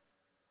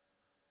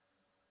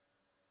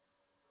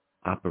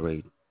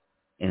operate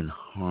in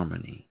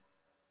harmony,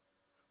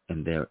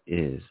 and there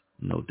is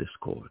no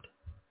discord.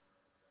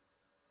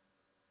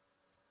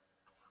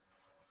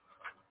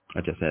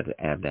 I just had to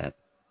add that.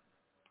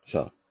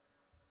 So,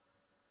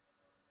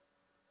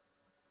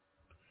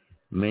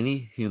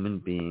 many human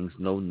beings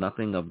know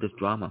nothing of this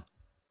drama.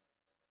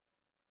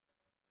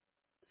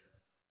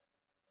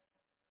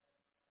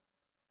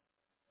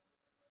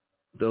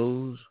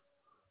 Those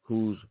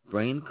whose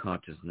brain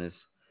consciousness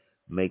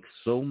makes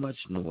so much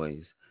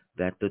noise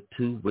that the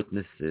two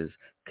witnesses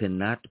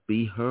cannot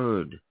be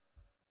heard.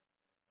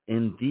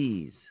 In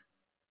these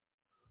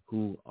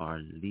who are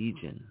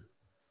legion,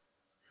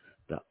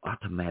 the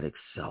automatic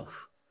self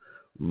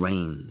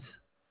reigns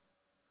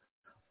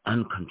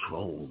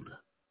uncontrolled,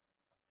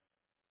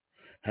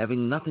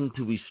 having nothing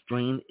to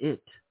restrain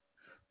it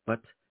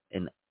but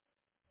an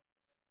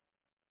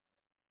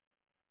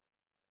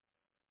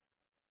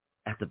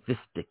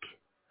atavistic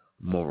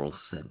moral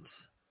sense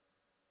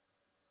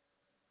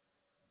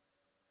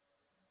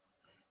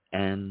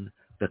and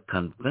the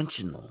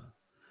conventional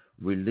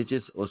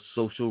religious or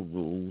social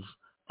rules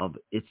of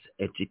its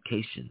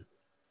education.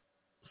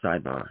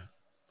 Sidebar.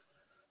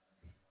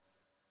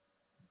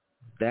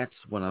 That's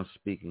what I'm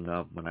speaking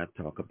of when I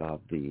talk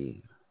about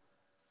the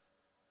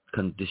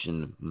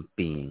conditioned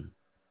being.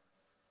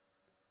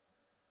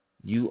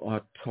 You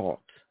are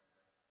taught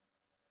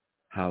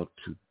how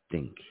to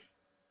think.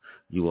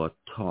 You are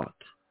taught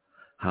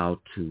how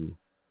to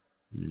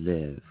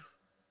live.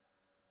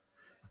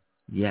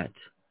 Yet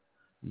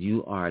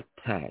you are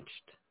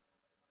attached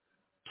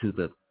to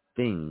the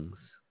things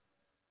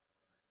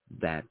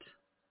that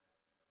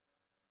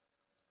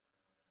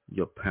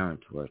your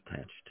parents were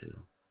attached to.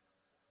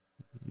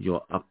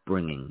 Your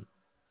upbringing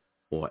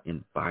or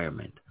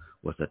environment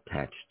was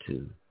attached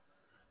to.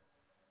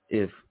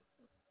 If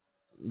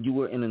you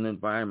were in an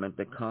environment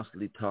that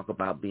constantly talked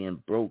about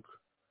being broke,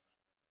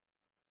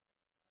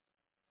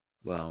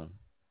 well,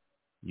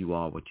 you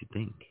are what you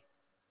think.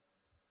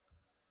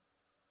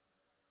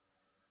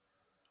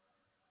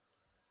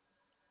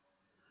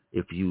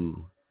 If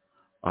you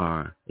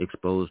are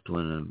exposed to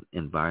an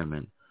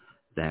environment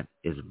that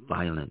is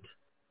violent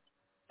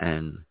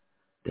and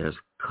there's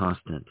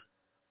constant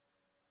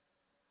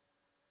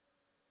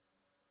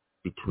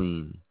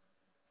between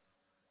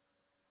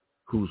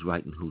who's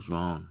right and who's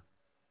wrong,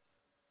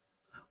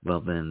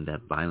 well, then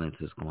that violence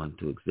is going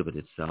to exhibit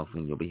itself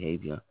in your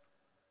behavior.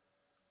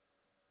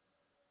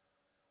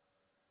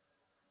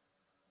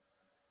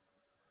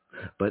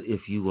 But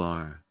if you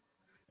are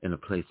in a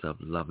place of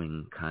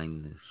loving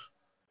kindness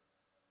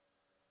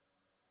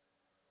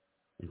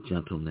and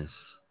gentleness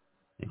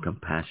and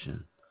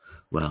compassion,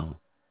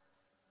 well,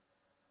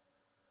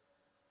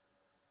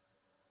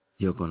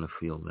 you're going to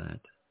feel that.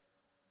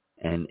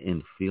 And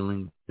in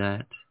feeling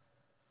that,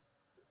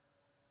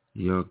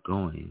 you're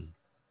going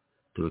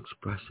to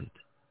express it.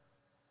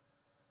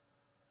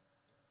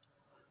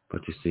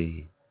 But you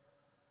see,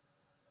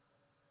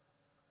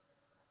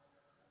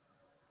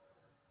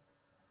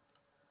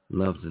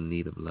 love's in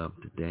need of love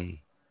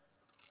today.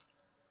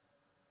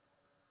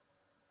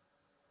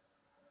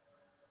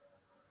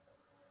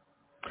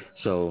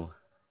 So,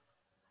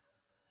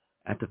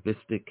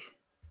 atavistic,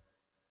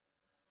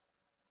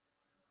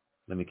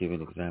 let me give you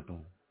an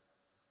example.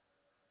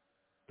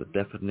 The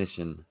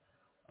definition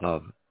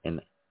of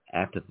an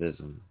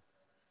atavism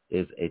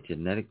is a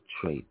genetic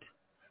trait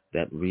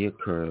that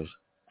reoccurs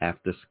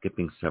after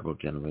skipping several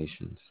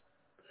generations.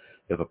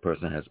 If a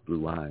person has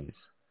blue eyes,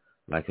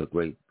 like her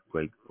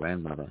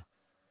great-great-grandmother,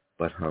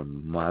 but her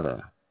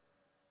mother,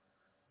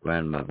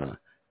 grandmother,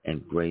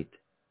 and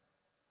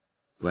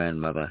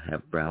great-grandmother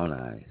have brown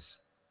eyes,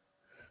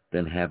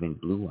 then having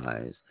blue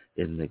eyes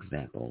is an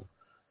example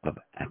of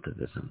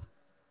atavism.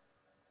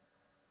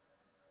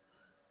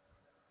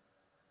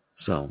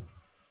 So,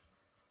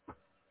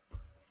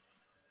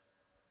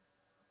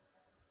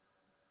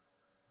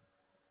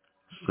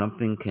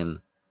 something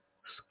can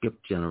skip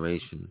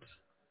generations,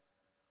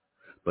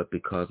 but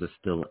because it's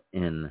still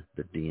in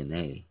the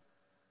DNA,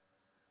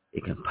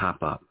 it can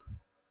pop up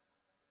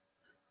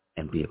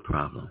and be a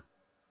problem.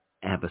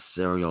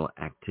 Adversarial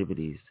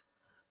activities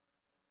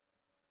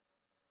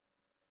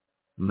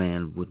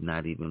man would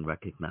not even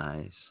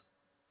recognize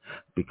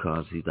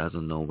because he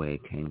doesn't know where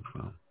it came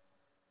from.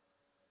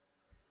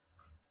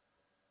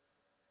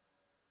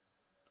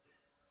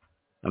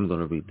 I'm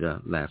going to read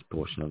the last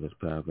portion of this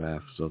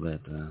paragraph so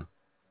that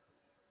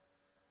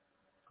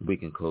we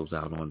can close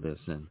out on this,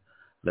 and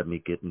let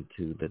me get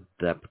into the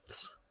depths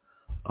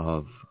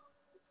of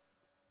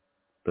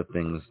the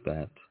things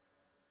that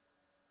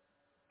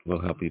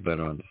will help you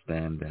better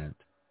understand that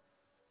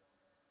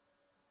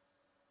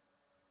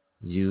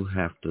you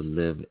have to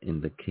live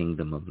in the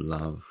kingdom of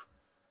love.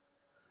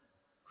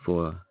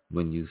 For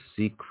when you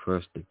seek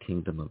first the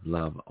kingdom of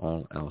love,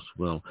 all else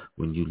will.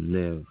 When you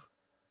live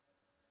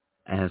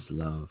as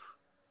love,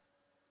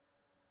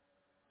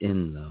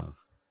 in love,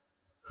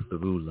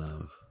 through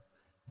love,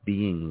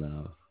 being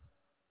love,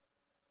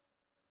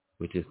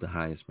 which is the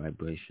highest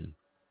vibration,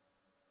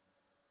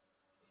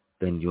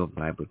 then your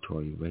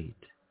vibratory rate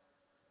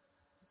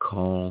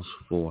calls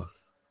forth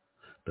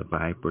the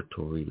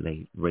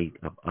vibratory rate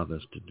of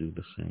others to do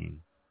the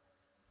same.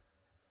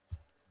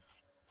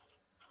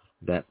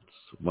 That's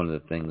one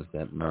of the things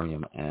that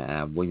Miriam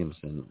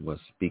Williamson was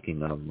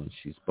speaking of when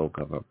she spoke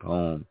of her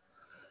poem,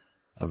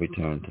 A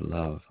Return to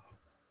Love.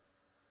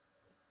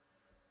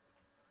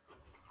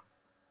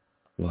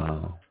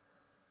 Wow.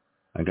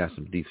 I got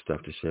some deep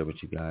stuff to share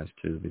with you guys,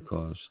 too,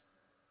 because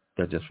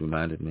that just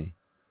reminded me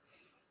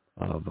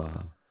of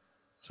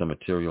some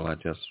material I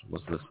just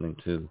was listening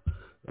to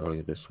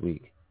earlier this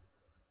week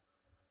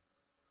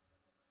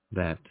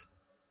that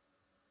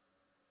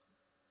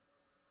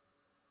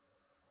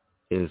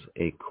is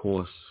a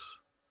course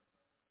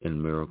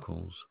in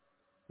miracles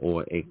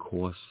or a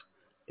course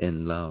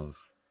in love,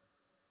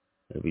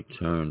 a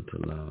return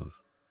to love,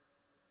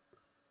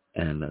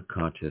 and a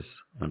conscious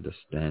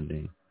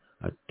understanding,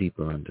 a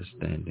deeper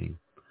understanding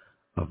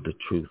of the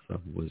truth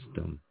of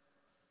wisdom,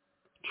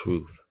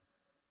 truth,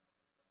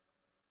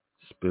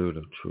 spirit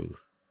of truth,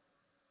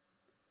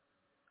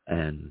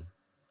 and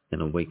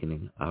an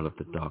awakening out of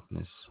the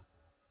darkness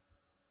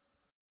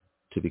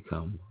to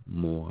become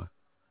more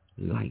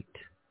light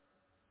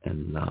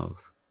and love,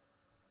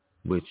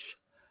 which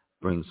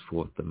brings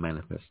forth the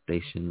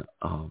manifestation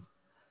of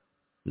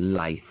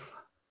life.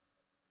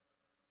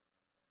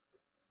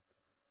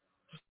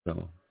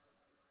 So,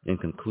 in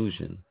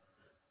conclusion,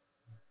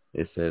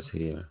 it says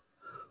here,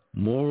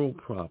 Moral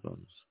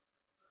problems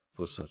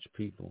for such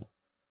people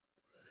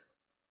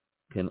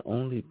can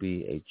only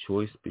be a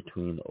choice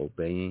between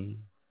obeying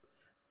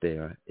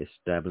their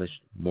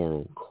established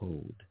moral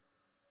code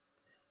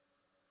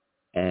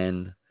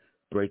and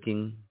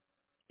breaking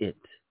it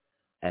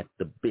at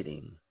the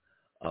bidding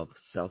of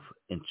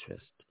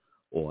self-interest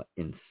or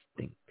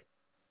instinct.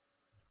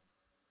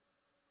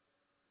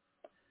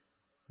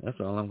 That's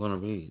all I'm going to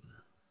read.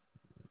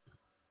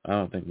 I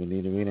don't think we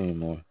need to read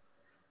anymore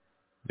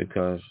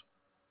because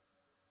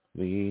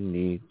we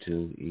need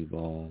to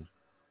evolve.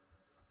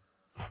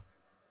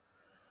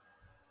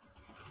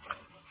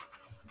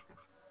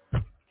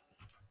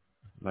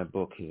 My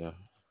book here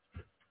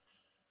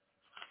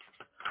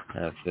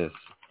has this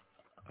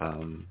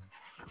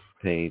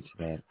page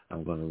that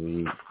I'm going to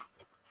read.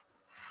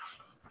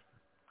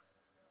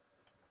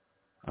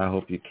 I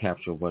hope you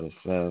capture what it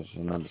says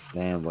and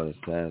understand what it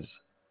says,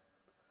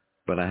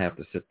 but I have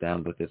to sit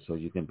down with it so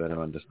you can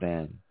better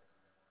understand.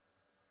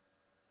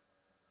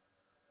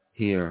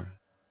 Here,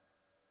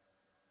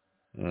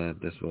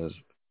 this was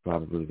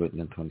probably written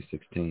in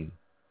 2016.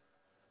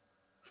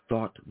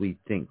 Thought we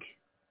think.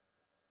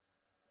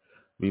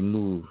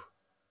 Remove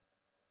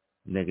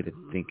negative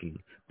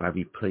thinking by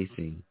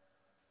replacing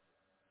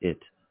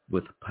it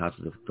with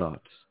positive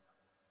thoughts.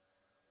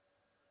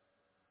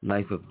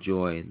 Life of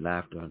joy,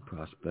 laughter, and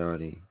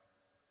prosperity.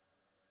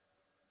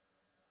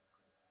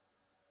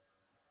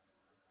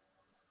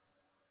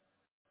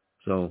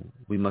 So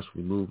we must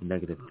remove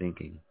negative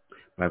thinking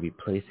by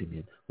replacing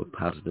it with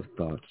positive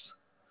thoughts,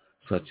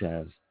 such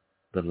as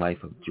the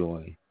life of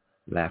joy,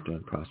 laughter,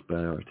 and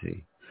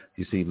prosperity.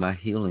 You see, my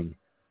healing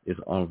is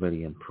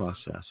already in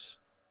process.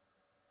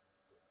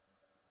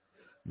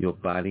 Your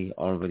body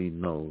already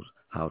knows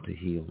how to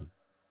heal.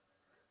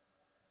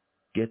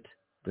 Get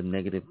the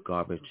negative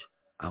garbage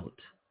out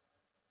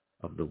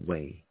of the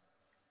way,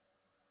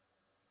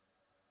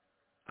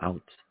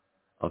 out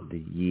of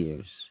the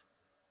years.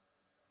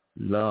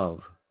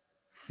 Love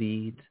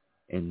feeds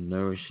and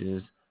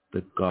nourishes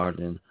the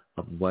garden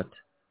of what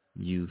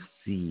you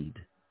seed.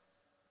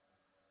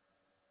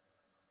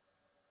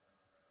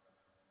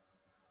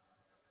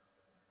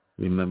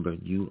 Remember,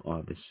 you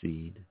are the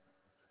seed,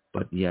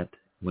 but yet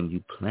when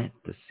you plant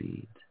the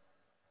seed,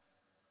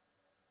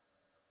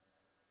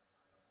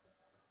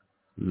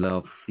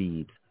 love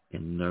feeds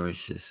and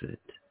nourishes it.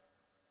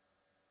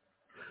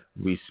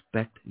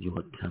 Respect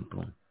your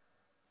temple.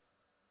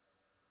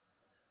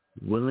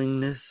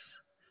 Willingness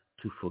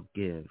to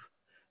forgive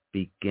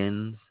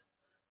begins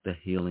the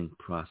healing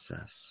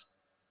process.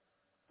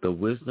 The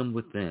wisdom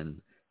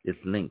within is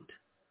linked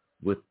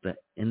with the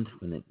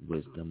infinite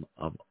wisdom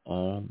of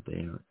all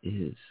there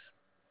is.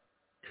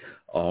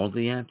 All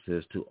the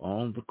answers to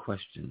all the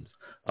questions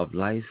of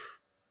life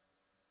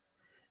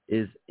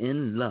is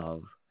in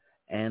love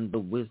and the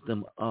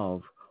wisdom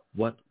of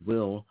what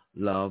will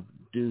love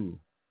do.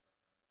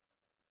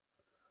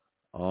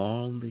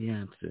 All the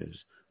answers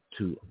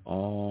to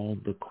all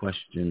the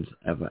questions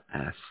ever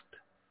asked.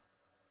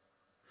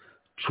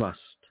 Trust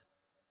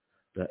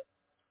the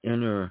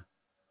inner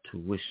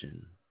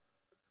tuition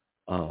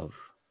of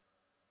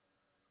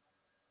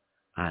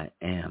I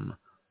am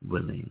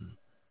willing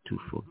to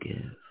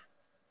forgive.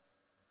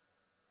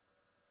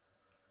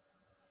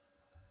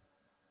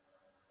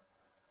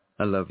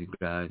 I love you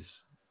guys.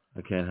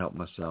 I can't help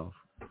myself.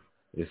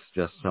 It's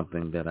just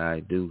something that I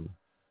do.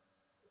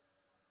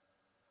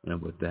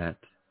 And with that,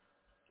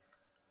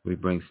 we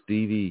bring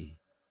Stevie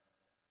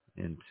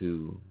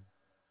into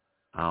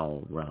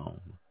our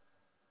realm.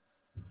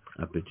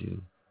 I bid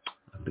you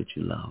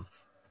love.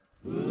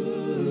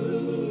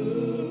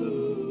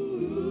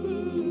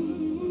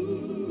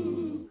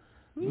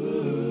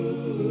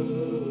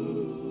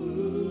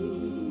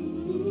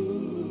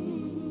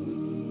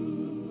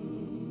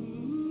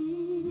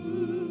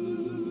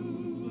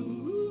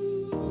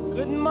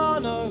 Good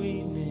morning or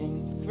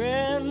evening,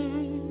 friend.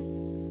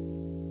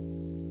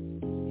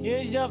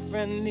 Here's your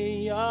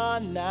friendly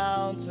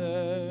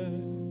announcer.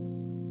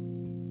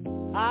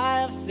 I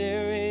have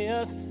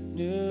serious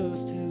news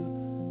to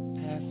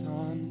pass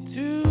on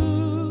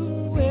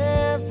to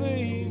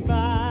everybody.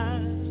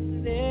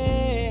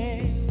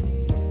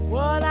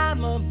 What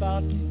I'm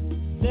about to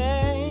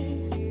say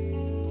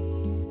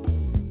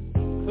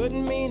could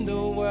mean the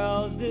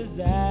world's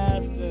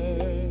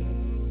disaster.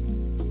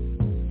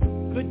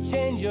 Could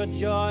change your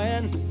joy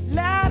and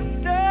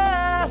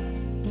laughter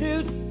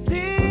to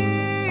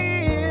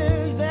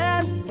tears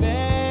and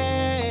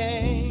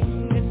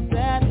pain. It's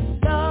that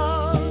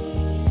love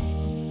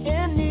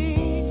in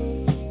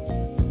need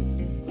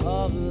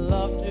of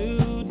love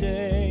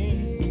today.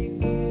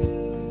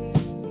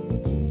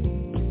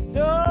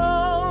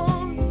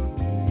 Don't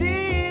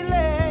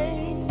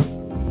delay,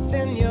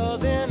 send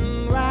yours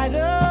in right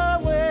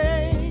away.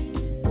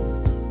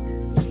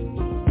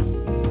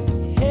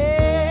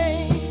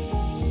 Hey,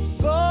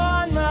 go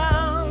on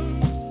now.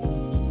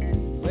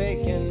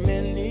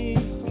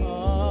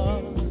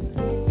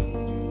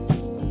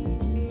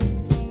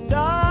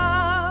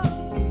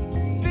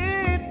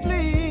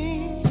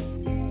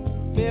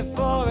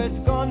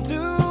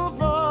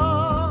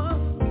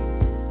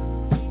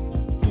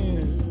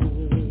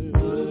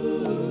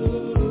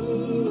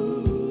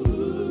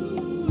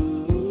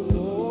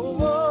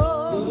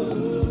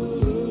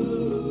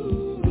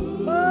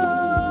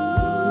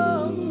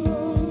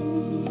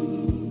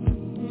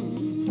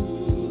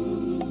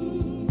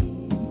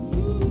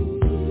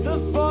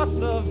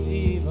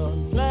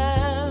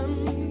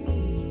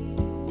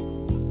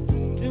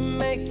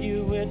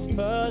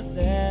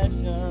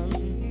 possession,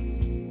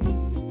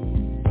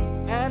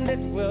 and it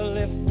will,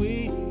 if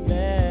we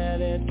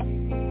let it,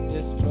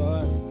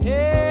 destroy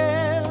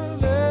everybody.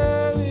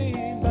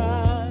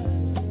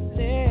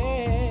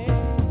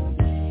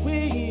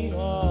 We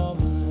all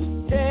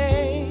must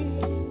take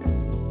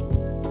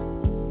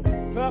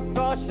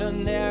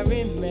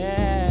precautionary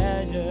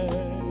measures.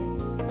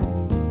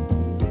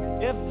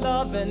 If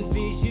love and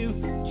peace you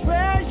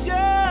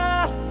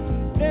treasure,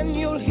 then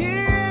you'll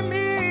hear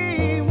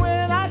me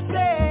when I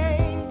say,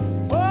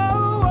 oh,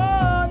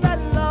 oh, that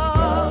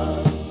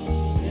love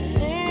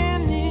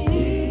in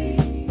need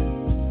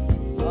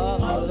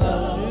of a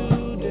love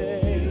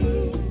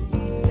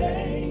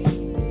today.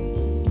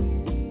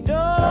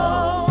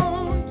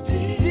 Don't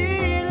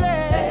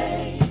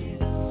delay,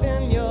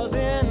 send yours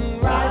in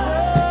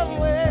right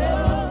away.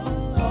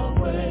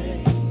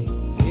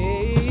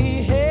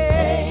 Hey,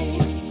 hey,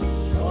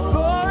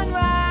 going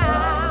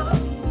round,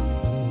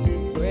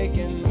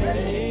 breaking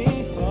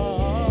many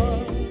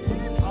hearts.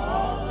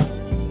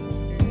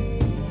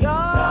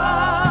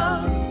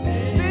 Love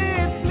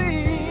this,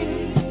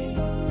 please,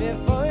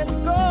 before it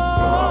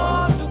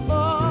goes too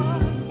far.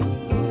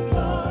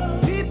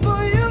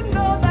 People, you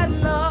know that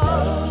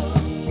love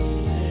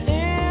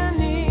in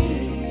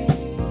need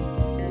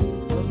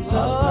of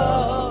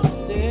love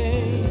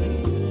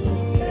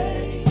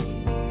today.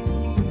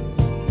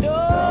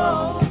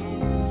 Don't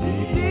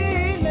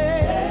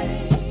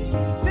delay,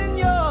 send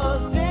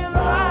yours in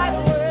right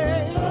away.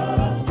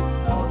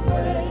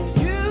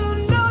 You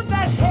know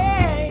that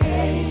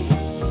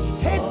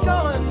hate's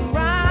going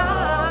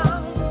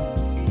round,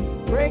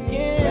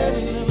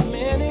 breaking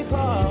many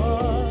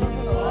hearts.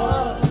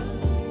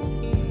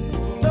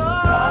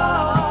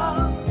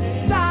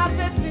 Stop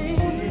it,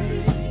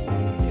 please,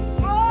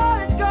 before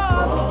it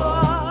goes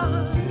far.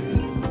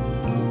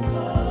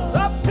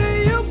 Up to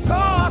you,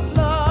 'cause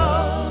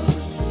love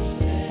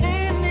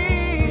in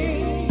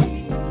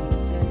need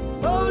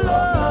of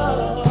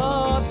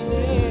love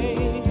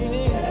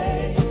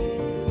today.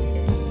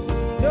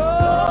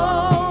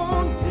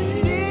 Don't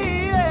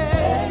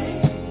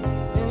delay,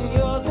 send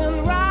yours in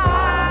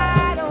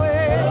right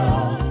away.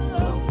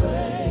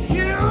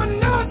 You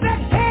know that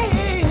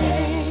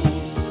hate's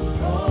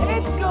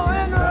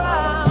going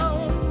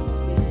round,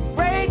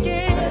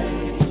 breaking.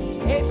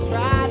 It's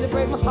trying to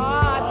break my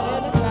heart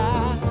and it's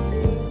trying.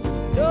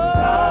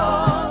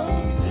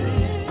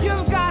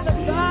 You've got to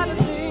start to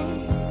think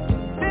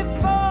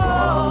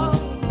before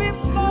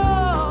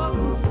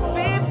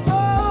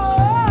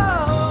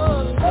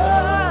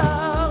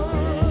love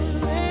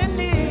in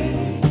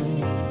need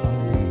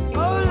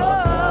of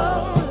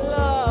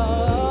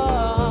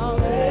love,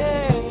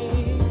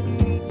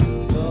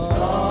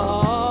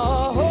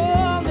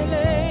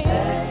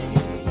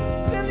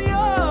 send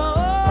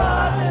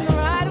yours in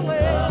right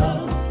away.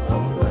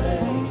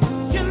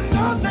 You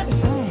know that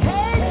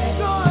hate's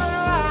going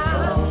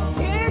around,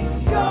 it's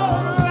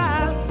going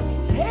around,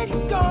 it's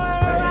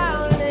going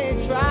around, and they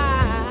try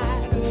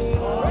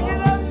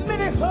bringing up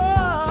many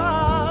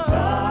hearts.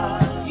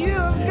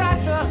 You've got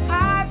to,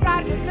 I've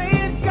got to say,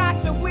 it's got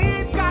to,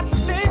 we've got to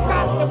say, it's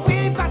got to,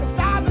 we've got to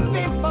stop it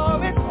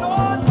before it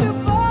goes too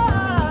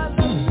far.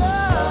 The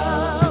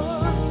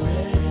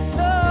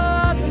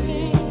love in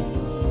need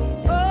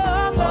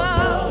of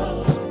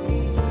love.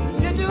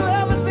 Did you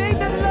ever think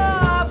that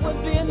love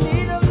would be in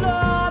need of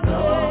love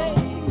today?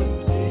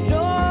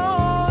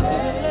 Don't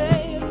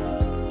delay,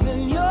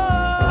 send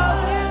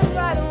yours in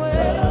right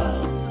away.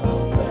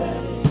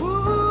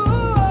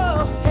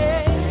 Ooh,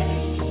 hey,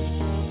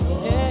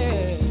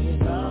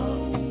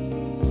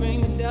 bring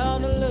it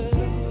down a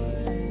little.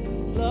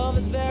 Love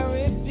is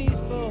very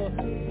peaceful,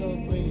 so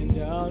bring it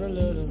down a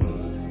little.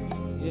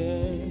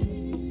 Yeah,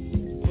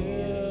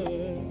 yeah,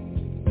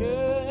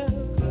 yeah,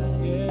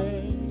 yeah,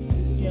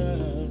 yeah,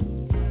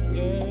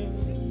 yeah,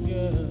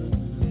 yeah.